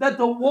that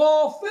the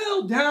wall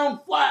fell down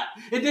flat.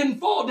 It didn't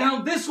fall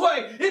down this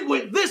way. It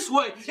went this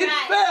way. It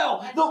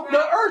fell.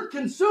 The earth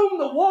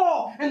consumed the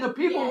wall, and the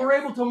people were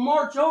able to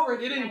march over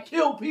it. It didn't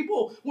kill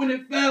people when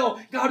it fell.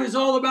 God is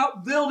all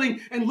about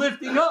building and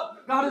lifting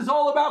up. God is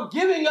all about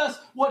giving us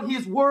what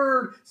His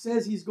Word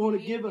says He's going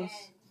to give us.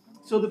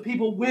 So the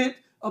people went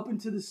up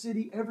into the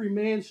city, every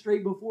man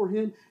straight before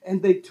him,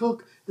 and they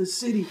took the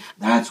city.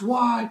 That's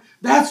why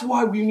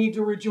we need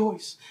to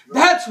rejoice.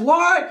 That's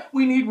why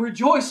we need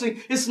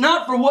rejoicing. It's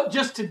not for what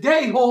just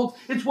today holds,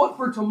 it's what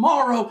for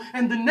tomorrow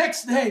and the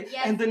next day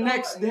and the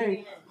next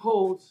day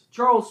holds.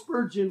 Charles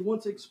Spurgeon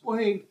once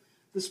explained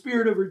the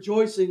spirit of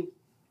rejoicing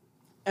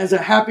as a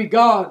happy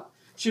God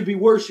should be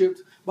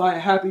worshipped by a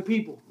happy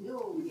people.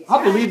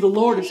 I believe the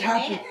Lord is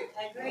happy.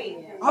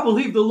 I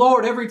believe the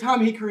Lord, every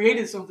time He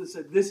created something,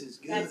 said, this is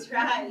good. That's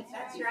right.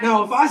 That's right.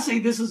 Now, if I say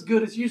this is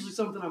good, it's usually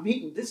something I'm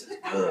eating. This is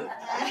good.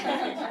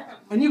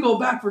 And you go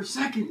back for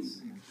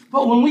seconds.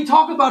 But when we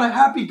talk about a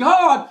happy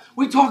God,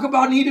 we talk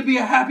about need to be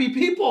a happy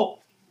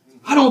people.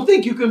 I don't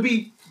think you can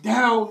be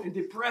down and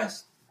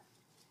depressed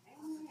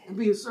and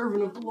be a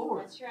servant of the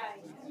Lord. That's right.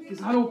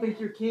 Because I don't think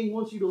your King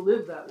wants you to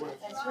live that way.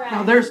 That's right.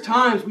 Now, there's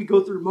times we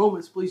go through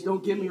moments, please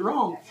don't get me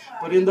wrong.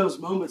 But in those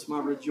moments, my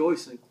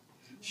rejoicing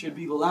should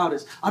be the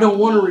loudest. I don't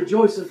want to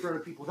rejoice in front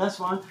of people. That's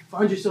fine.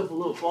 Find yourself a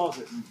little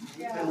closet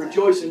and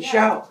rejoice and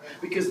shout.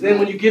 Because then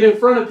when you get in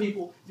front of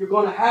people, you're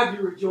going to have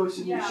your rejoice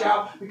and your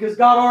shout. Because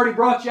God already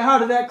brought you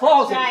out of that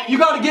closet. You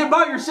got to get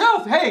by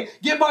yourself. Hey,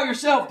 get by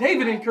yourself.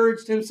 David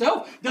encouraged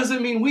himself.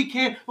 Doesn't mean we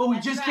can't, but we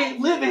just can't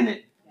live in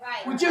it.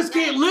 We just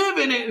can't live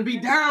in it and be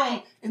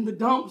down in the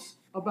dumps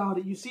about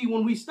it. You see,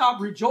 when we stop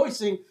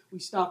rejoicing, we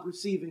stop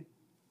receiving.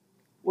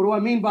 What do I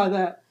mean by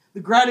that? The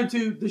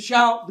gratitude, the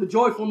shout, the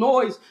joyful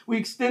noise we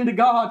extend to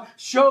God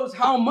shows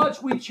how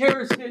much we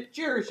cherish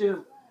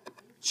Him.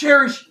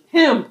 Cherish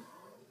Him.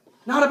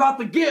 Not about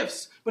the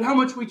gifts, but how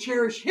much we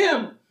cherish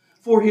Him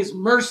for His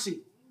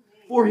mercy,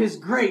 for His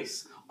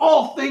grace.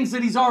 All things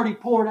that He's already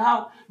poured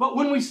out. But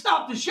when we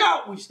stop to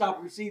shout, we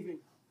stop receiving.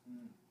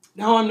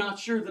 Now I'm not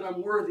sure that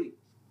I'm worthy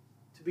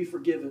to be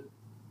forgiven.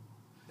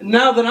 And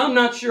now that I'm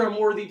not sure I'm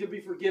worthy to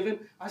be forgiven,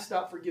 I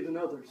stop forgiving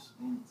others.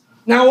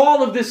 Now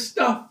all of this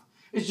stuff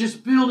is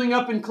just building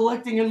up and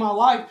collecting in my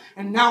life.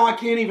 And now I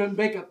can't even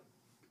make a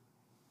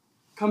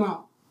come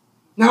out.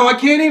 Now I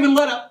can't even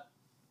let a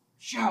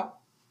shout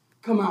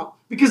come out.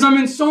 Because I'm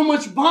in so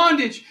much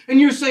bondage. And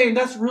you're saying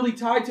that's really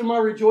tied to my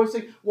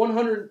rejoicing.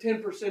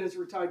 110% is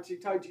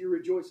tied to your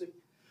rejoicing.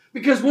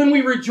 Because when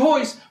we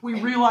rejoice, we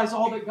realize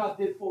all that God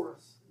did for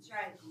us. That's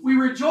right. We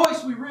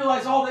rejoice, we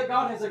realize all that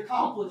God has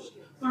accomplished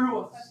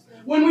through us.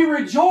 When we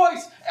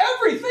rejoice,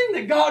 everything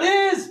that God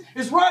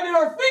is right at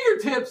our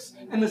fingertips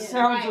and the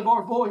sounds of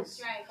our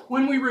voice.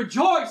 When we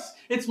rejoice,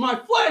 it's my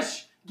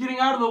flesh getting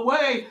out of the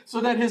way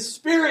so that His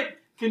Spirit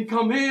can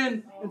come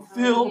in and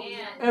fill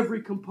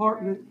every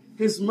compartment.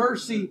 His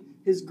mercy,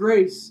 His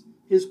grace,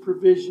 His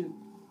provision.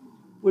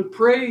 When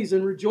praise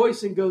and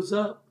rejoicing goes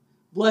up,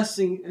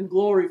 blessing and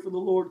glory for the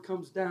Lord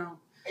comes down.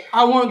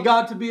 I want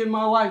God to be in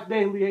my life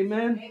daily,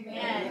 amen?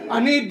 Amen. I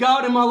need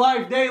God in my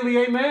life daily,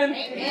 amen?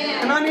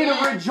 Amen. And I need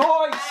to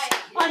rejoice.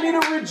 I need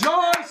to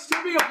rejoice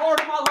to be a part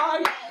of my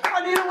life.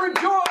 I need to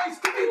rejoice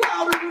to be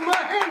louder than my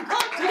hand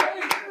clap today.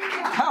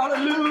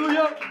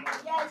 Hallelujah.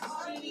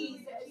 Yes,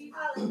 Jesus.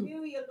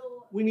 Hallelujah,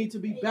 Lord. We need to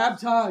be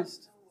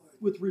baptized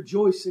with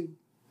rejoicing.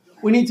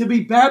 We need to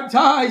be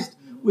baptized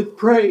with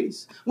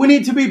praise. We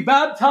need to be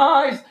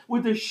baptized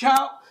with a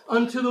shout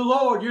unto the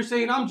Lord. You're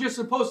saying, I'm just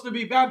supposed to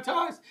be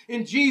baptized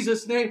in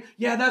Jesus' name.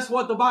 Yeah, that's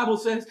what the Bible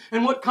says.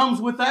 And what comes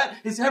with that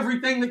is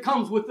everything that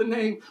comes with the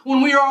name.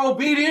 When we are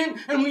obedient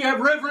and we have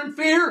reverent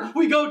fear,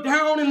 we go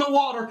down in the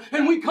water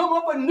and we come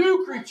up a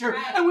new creature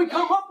and we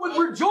come up with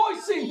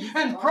rejoicing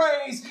and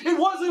praise. It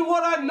wasn't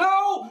what I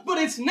know, but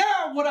it's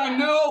now what I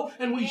know.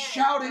 And we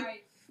shout it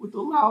with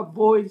a loud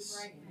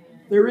voice.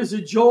 There is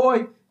a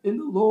joy in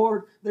the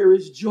Lord. There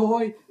is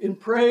joy in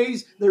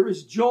praise. There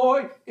is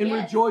joy in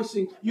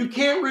rejoicing. You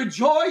can't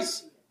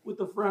rejoice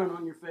with a frown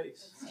on your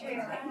face.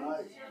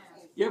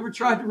 You ever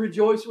tried to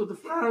rejoice with a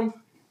frown?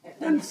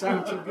 Doesn't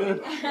sound too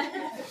good.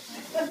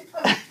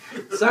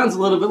 Sounds a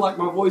little bit like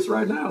my voice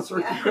right now,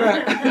 starting to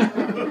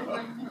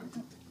crack.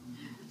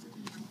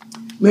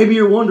 Maybe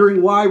you're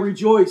wondering why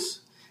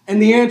rejoice.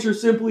 And the answer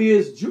simply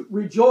is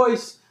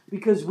rejoice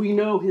because we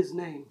know His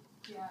name.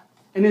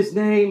 And His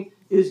name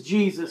is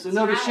Jesus.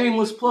 Another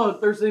shameless plug.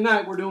 Thursday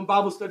night we're doing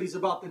Bible studies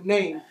about the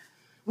name.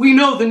 We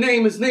know the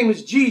name. His name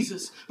is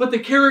Jesus. But the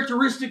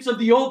characteristics of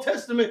the Old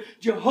Testament,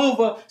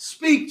 Jehovah,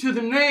 speak to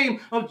the name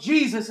of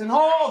Jesus and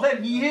all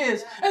that He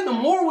is. And the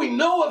more we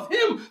know of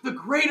Him, the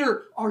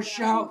greater our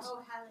shouts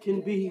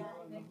can be.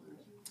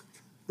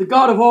 The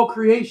God of all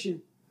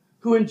creation,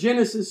 who in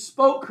Genesis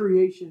spoke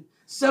creation,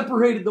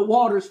 separated the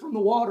waters from the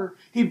water.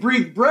 He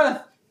breathed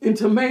breath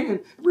into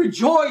man.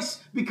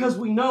 Rejoice because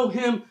we know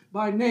Him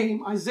by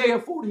name. Isaiah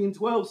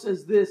 40:12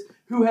 says this,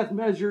 who hath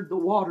measured the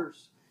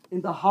waters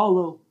in the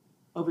hollow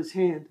of His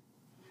hand,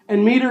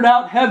 and metered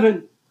out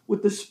heaven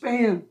with the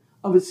span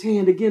of His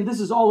hand. Again, this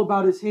is all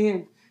about His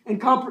hand.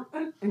 And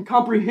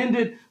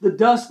comprehended the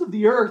dust of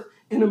the earth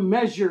in a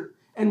measure,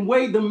 and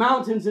weighed the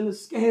mountains in a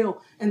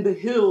scale, and the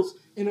hills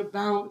in a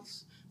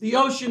balance. The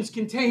oceans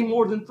contain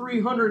more than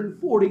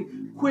 340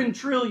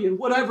 quintillion,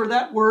 whatever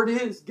that word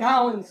is,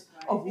 gallons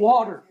of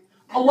water.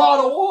 A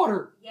lot of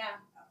water. Yeah.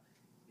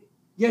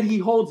 Yet He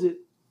holds it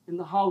in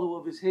the hollow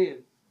of His hand.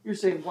 You're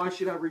saying, why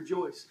should I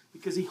rejoice?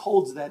 Because He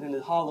holds that in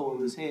the hollow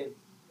of His hand.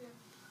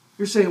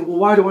 You're saying, well,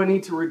 why do I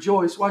need to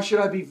rejoice? Why should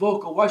I be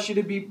vocal? Why should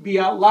it be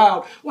out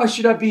loud? Why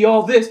should I be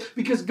all this?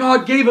 Because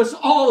God gave us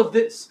all of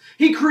this.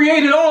 He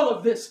created all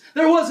of this.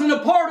 There wasn't a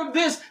part of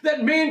this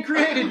that man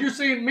created. You're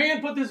saying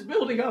man put this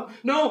building up.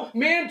 No,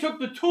 man took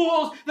the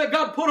tools that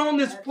God put on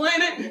this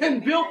planet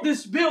and built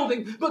this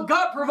building. But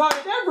God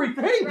provided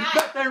everything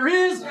that there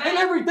is and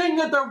everything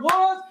that there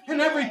was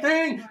and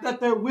everything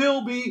that there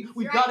will be.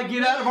 We've got to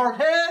get out of our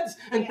heads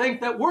and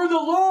think that we're the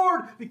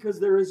Lord,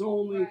 because there is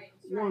only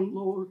one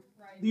Lord.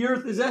 The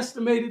earth is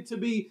estimated to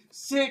be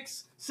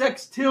 6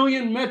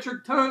 sextillion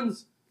metric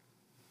tons.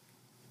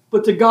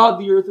 But to God,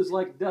 the earth is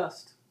like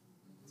dust.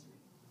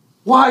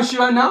 Why should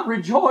I not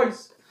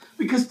rejoice?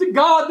 Because to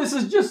God, this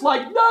is just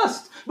like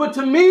dust. But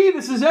to me,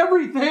 this is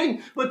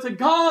everything. But to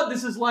God,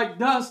 this is like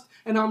dust.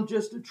 And I'm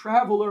just a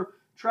traveler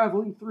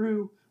traveling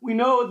through. We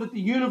know that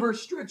the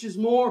universe stretches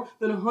more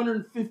than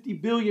 150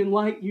 billion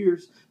light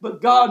years.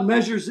 But God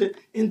measures it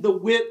in the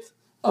width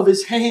of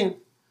His hand.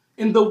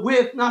 In the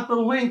width, not the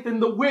length,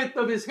 in the width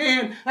of His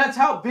hand. That's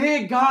how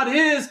big God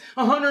is.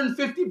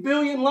 150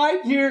 billion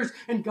light years.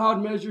 And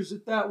God measures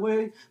it that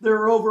way. There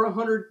are over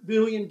 100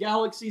 billion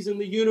galaxies in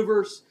the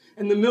universe.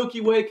 And the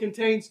Milky Way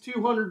contains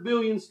 200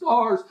 billion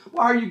stars.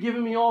 Why are you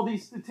giving me all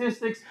these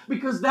statistics?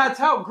 Because that's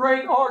how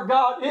great our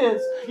God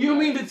is. You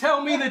mean to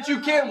tell me that you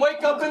can't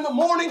wake up in the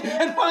morning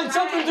and find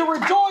something to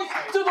rejoice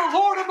to the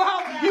Lord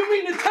about? You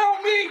mean to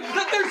tell me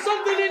that there's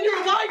something in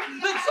your life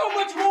that's so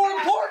much more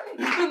important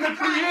than the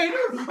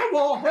Creator of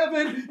all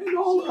heaven and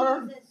all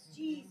earth?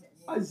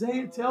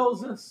 Isaiah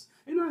tells us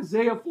in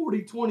Isaiah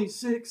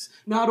 40:26,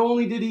 not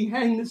only did He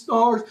hang the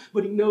stars,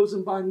 but He knows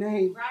them by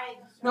name.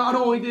 Not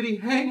only did He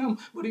hang them,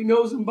 but He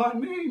knows them by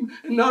name.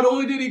 And not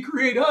only did He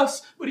create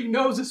us, but He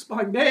knows us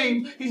by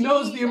name. He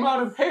knows the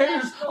amount of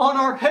hairs on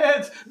our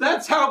heads.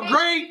 That's how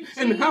great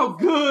and how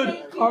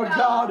good our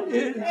God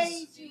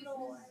is.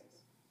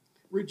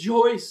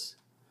 Rejoice.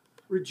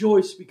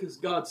 Rejoice because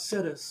God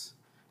set us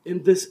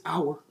in this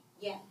hour.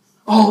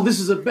 Oh, this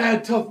is a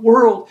bad, tough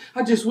world.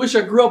 I just wish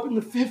I grew up in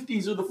the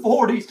 50s or the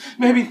 40s.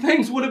 Maybe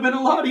things would have been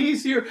a lot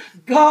easier.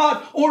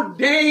 God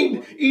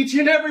ordained each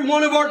and every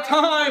one of our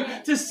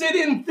time to sit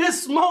in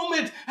this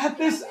moment at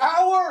this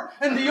hour.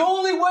 And the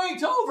only way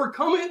to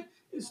overcome it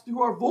is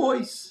through our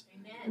voice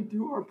and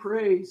through our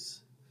praise.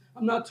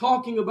 I'm not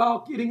talking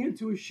about getting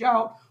into a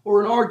shout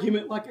or an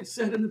argument like I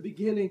said in the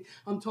beginning.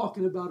 I'm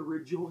talking about a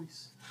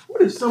rejoice.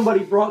 What if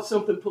somebody brought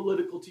something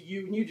political to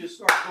you and you just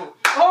start going,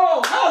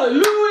 oh,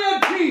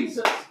 hallelujah,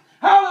 Jesus.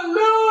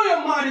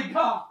 Hallelujah, mighty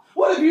God.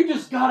 What if you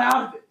just got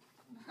out of it?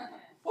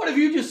 What if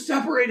you just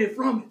separated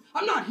from it?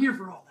 I'm not here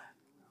for all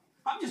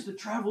that. I'm just a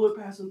traveler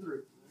passing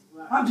through.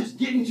 I'm just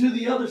getting to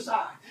the other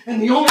side.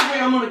 And the only way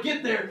I'm going to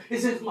get there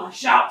is if my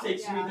shout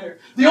takes me there.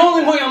 The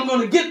only way I'm going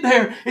to get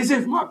there is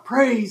if my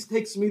praise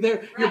takes me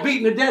there. You're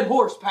beating a dead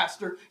horse,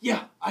 Pastor.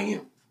 Yeah, I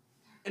am.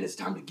 And it's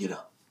time to get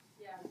up.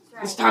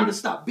 It's time to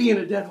stop being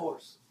a dead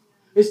horse.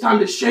 It's time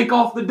to shake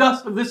off the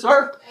dust of this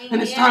earth.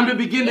 And it's time to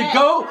begin to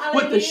go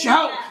with a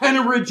shout and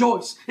a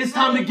rejoice. It's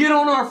time to get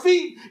on our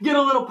feet, get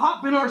a little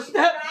pop in our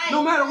step,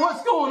 no matter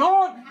what's going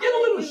on. Get a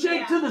little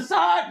shake to the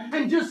side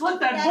and just let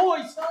that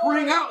voice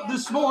ring out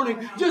this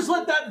morning. Just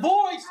let that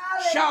voice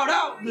shout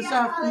out this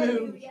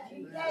afternoon.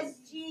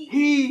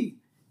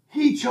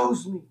 He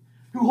chose me,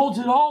 who holds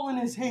it all in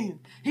His hand.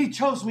 He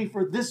chose me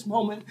for this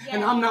moment,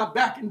 and I'm not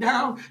backing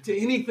down to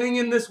anything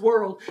in this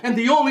world. And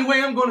the only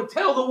way I'm going to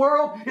tell the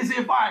world is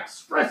if I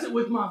express it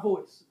with my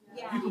voice.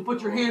 You can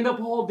put your hand up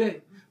all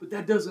day, but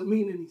that doesn't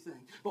mean anything.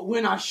 But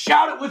when I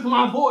shout it with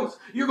my voice,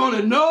 you're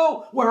going to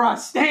know where I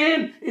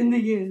stand in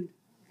the end.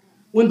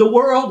 When the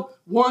world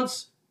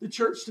wants the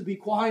church to be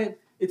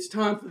quiet, it's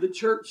time for the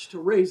church to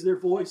raise their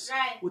voice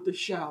with a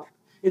shout.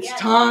 It's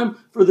time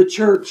for the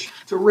church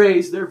to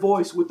raise their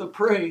voice with a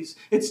praise.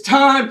 It's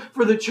time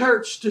for the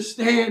church to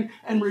stand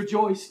and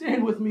rejoice.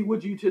 Stand with me,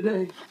 would you,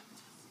 today?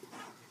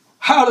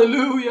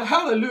 Hallelujah,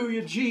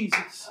 hallelujah,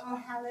 Jesus. Oh,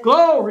 hallelujah.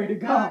 Glory to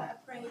God.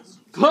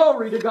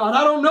 Glory to God.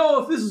 I don't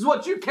know if this is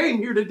what you came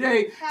here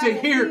today to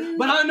hear,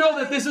 but I know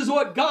that this is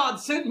what God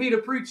sent me to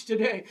preach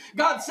today.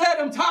 God said,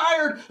 I'm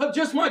tired of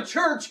just my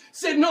church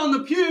sitting on the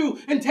pew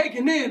and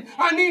taking in.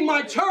 I need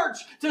my church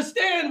to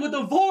stand with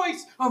a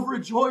voice of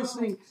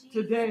rejoicing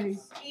today.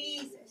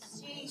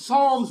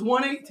 Psalms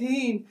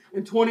 118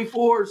 and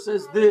 24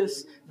 says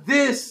this,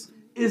 this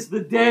is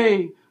the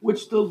day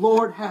which the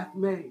Lord hath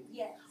made.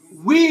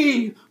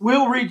 We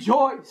will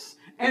rejoice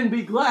and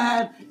be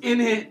glad in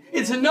it.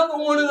 It's another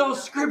one of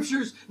those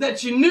scriptures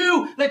that you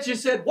knew, that you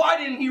said, why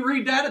didn't he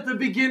read that at the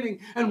beginning?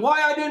 And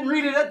why I didn't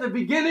read it at the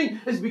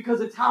beginning is because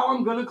it's how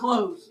I'm going to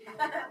close.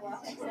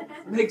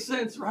 Makes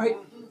sense, right?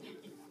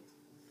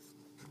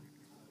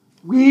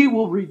 We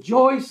will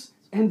rejoice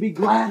and be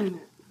glad in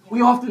it.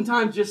 We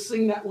oftentimes just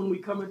sing that when we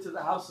come into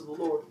the house of the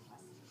Lord.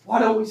 Why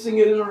don't we sing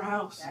it in our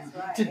house?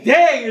 Right.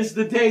 Today is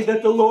the day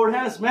that the Lord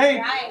has made.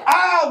 Right.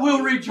 I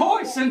will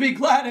rejoice and be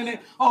glad in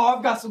it. Oh,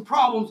 I've got some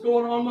problems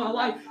going on in my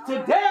life.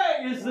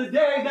 Today is the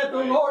day that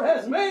the Lord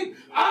has made.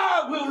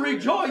 I will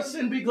rejoice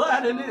and be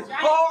glad in it.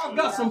 Oh, I've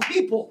got some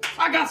people.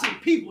 I got some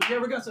people. You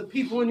ever got some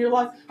people in your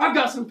life? I've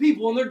got some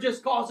people and they're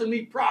just causing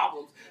me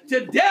problems.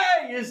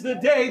 Today is the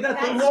day that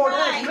the Lord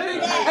has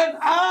made, and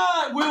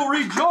I will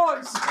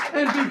rejoice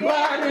and be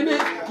glad in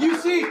it. You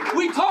see,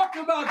 we talked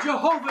about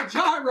Jehovah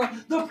Jireh,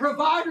 the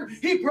provider.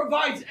 He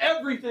provides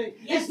everything.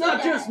 It's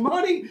not just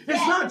money.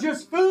 It's not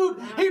just food.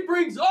 He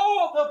brings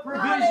all the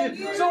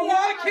provision. So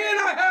why can't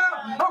I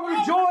have a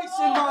rejoice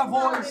in my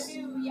voice?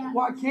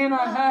 Why can't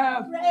I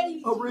have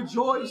a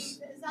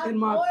rejoice in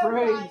my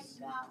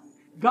praise?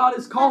 God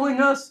is calling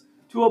us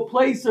to a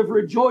place of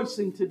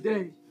rejoicing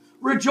today.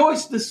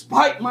 Rejoice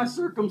despite my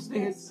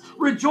circumstance.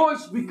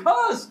 Rejoice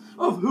because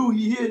of who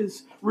He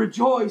is.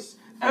 Rejoice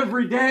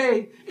every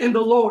day in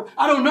the Lord.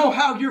 I don't know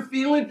how you're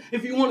feeling.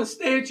 If you want to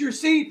stay at your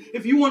seat,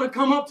 if you want to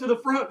come up to the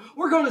front,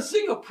 we're going to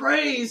sing a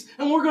praise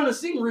and we're going to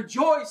sing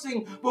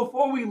rejoicing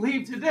before we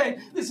leave today.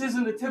 This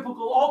isn't a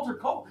typical altar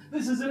call.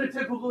 This isn't a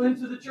typical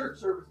into the church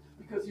service.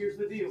 Because here's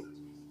the deal.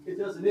 It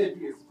doesn't end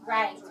here.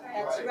 Right.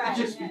 That's right.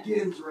 It just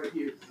begins right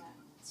here.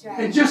 Right.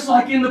 And just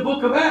like in the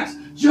book of Acts,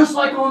 just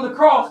like on the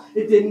cross,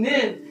 it didn't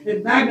end.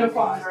 It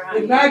magnifies,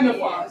 it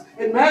magnifies,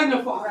 it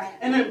magnifies,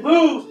 and it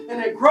moves,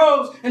 and it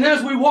grows. And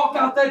as we walk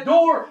out that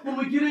door, and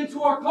we get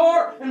into our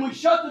car, and we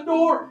shut the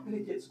door, and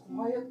it gets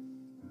quiet,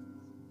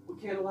 we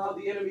can't allow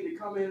the enemy to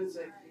come in and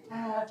say,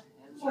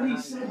 what he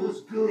said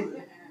was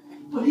good.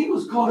 But he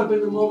was caught up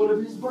in the moment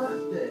of his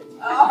birthday.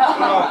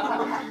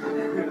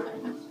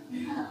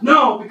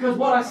 No, because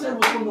what I said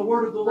was from the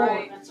word of the Lord.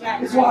 Right,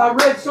 that's why I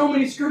read so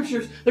many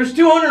scriptures. There's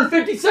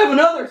 257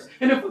 others.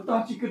 And if I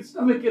thought you could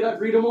stomach it, I'd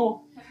read them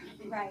all.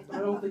 Right. But I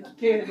don't think you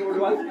can, nor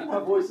do I think my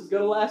voice is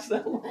going to last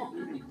that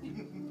long.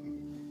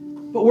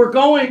 But we're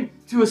going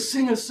to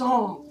sing a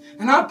song.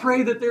 And I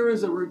pray that there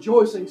is a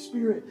rejoicing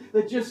spirit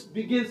that just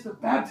begins to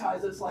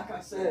baptize us, like I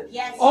said,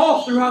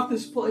 all throughout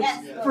this place.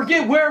 Yes.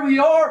 Forget where we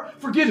are,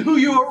 forget who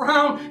you're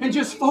around, and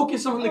just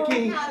focus on the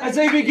King. As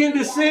they begin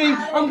to sing,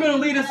 I'm going to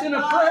lead us in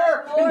a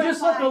prayer and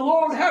just let the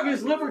Lord have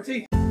His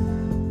liberty.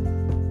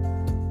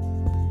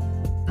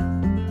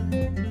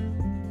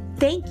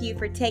 Thank you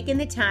for taking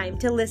the time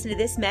to listen to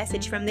this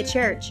message from the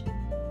church.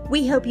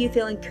 We hope you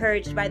feel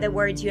encouraged by the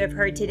words you have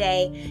heard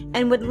today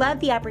and would love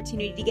the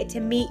opportunity to get to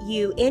meet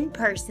you in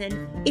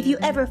person if you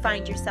ever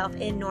find yourself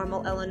in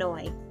Normal,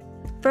 Illinois.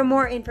 For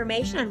more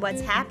information on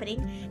what's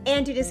happening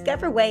and to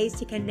discover ways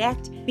to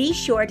connect, be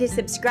sure to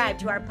subscribe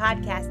to our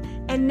podcast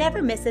and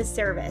never miss a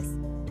service.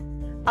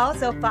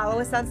 Also, follow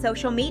us on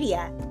social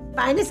media.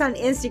 Find us on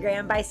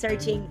Instagram by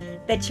searching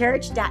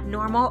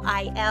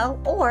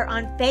thechurch.normalil or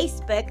on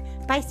Facebook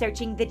by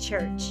searching The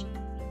Church.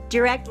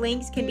 Direct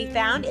links can be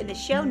found in the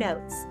show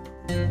notes.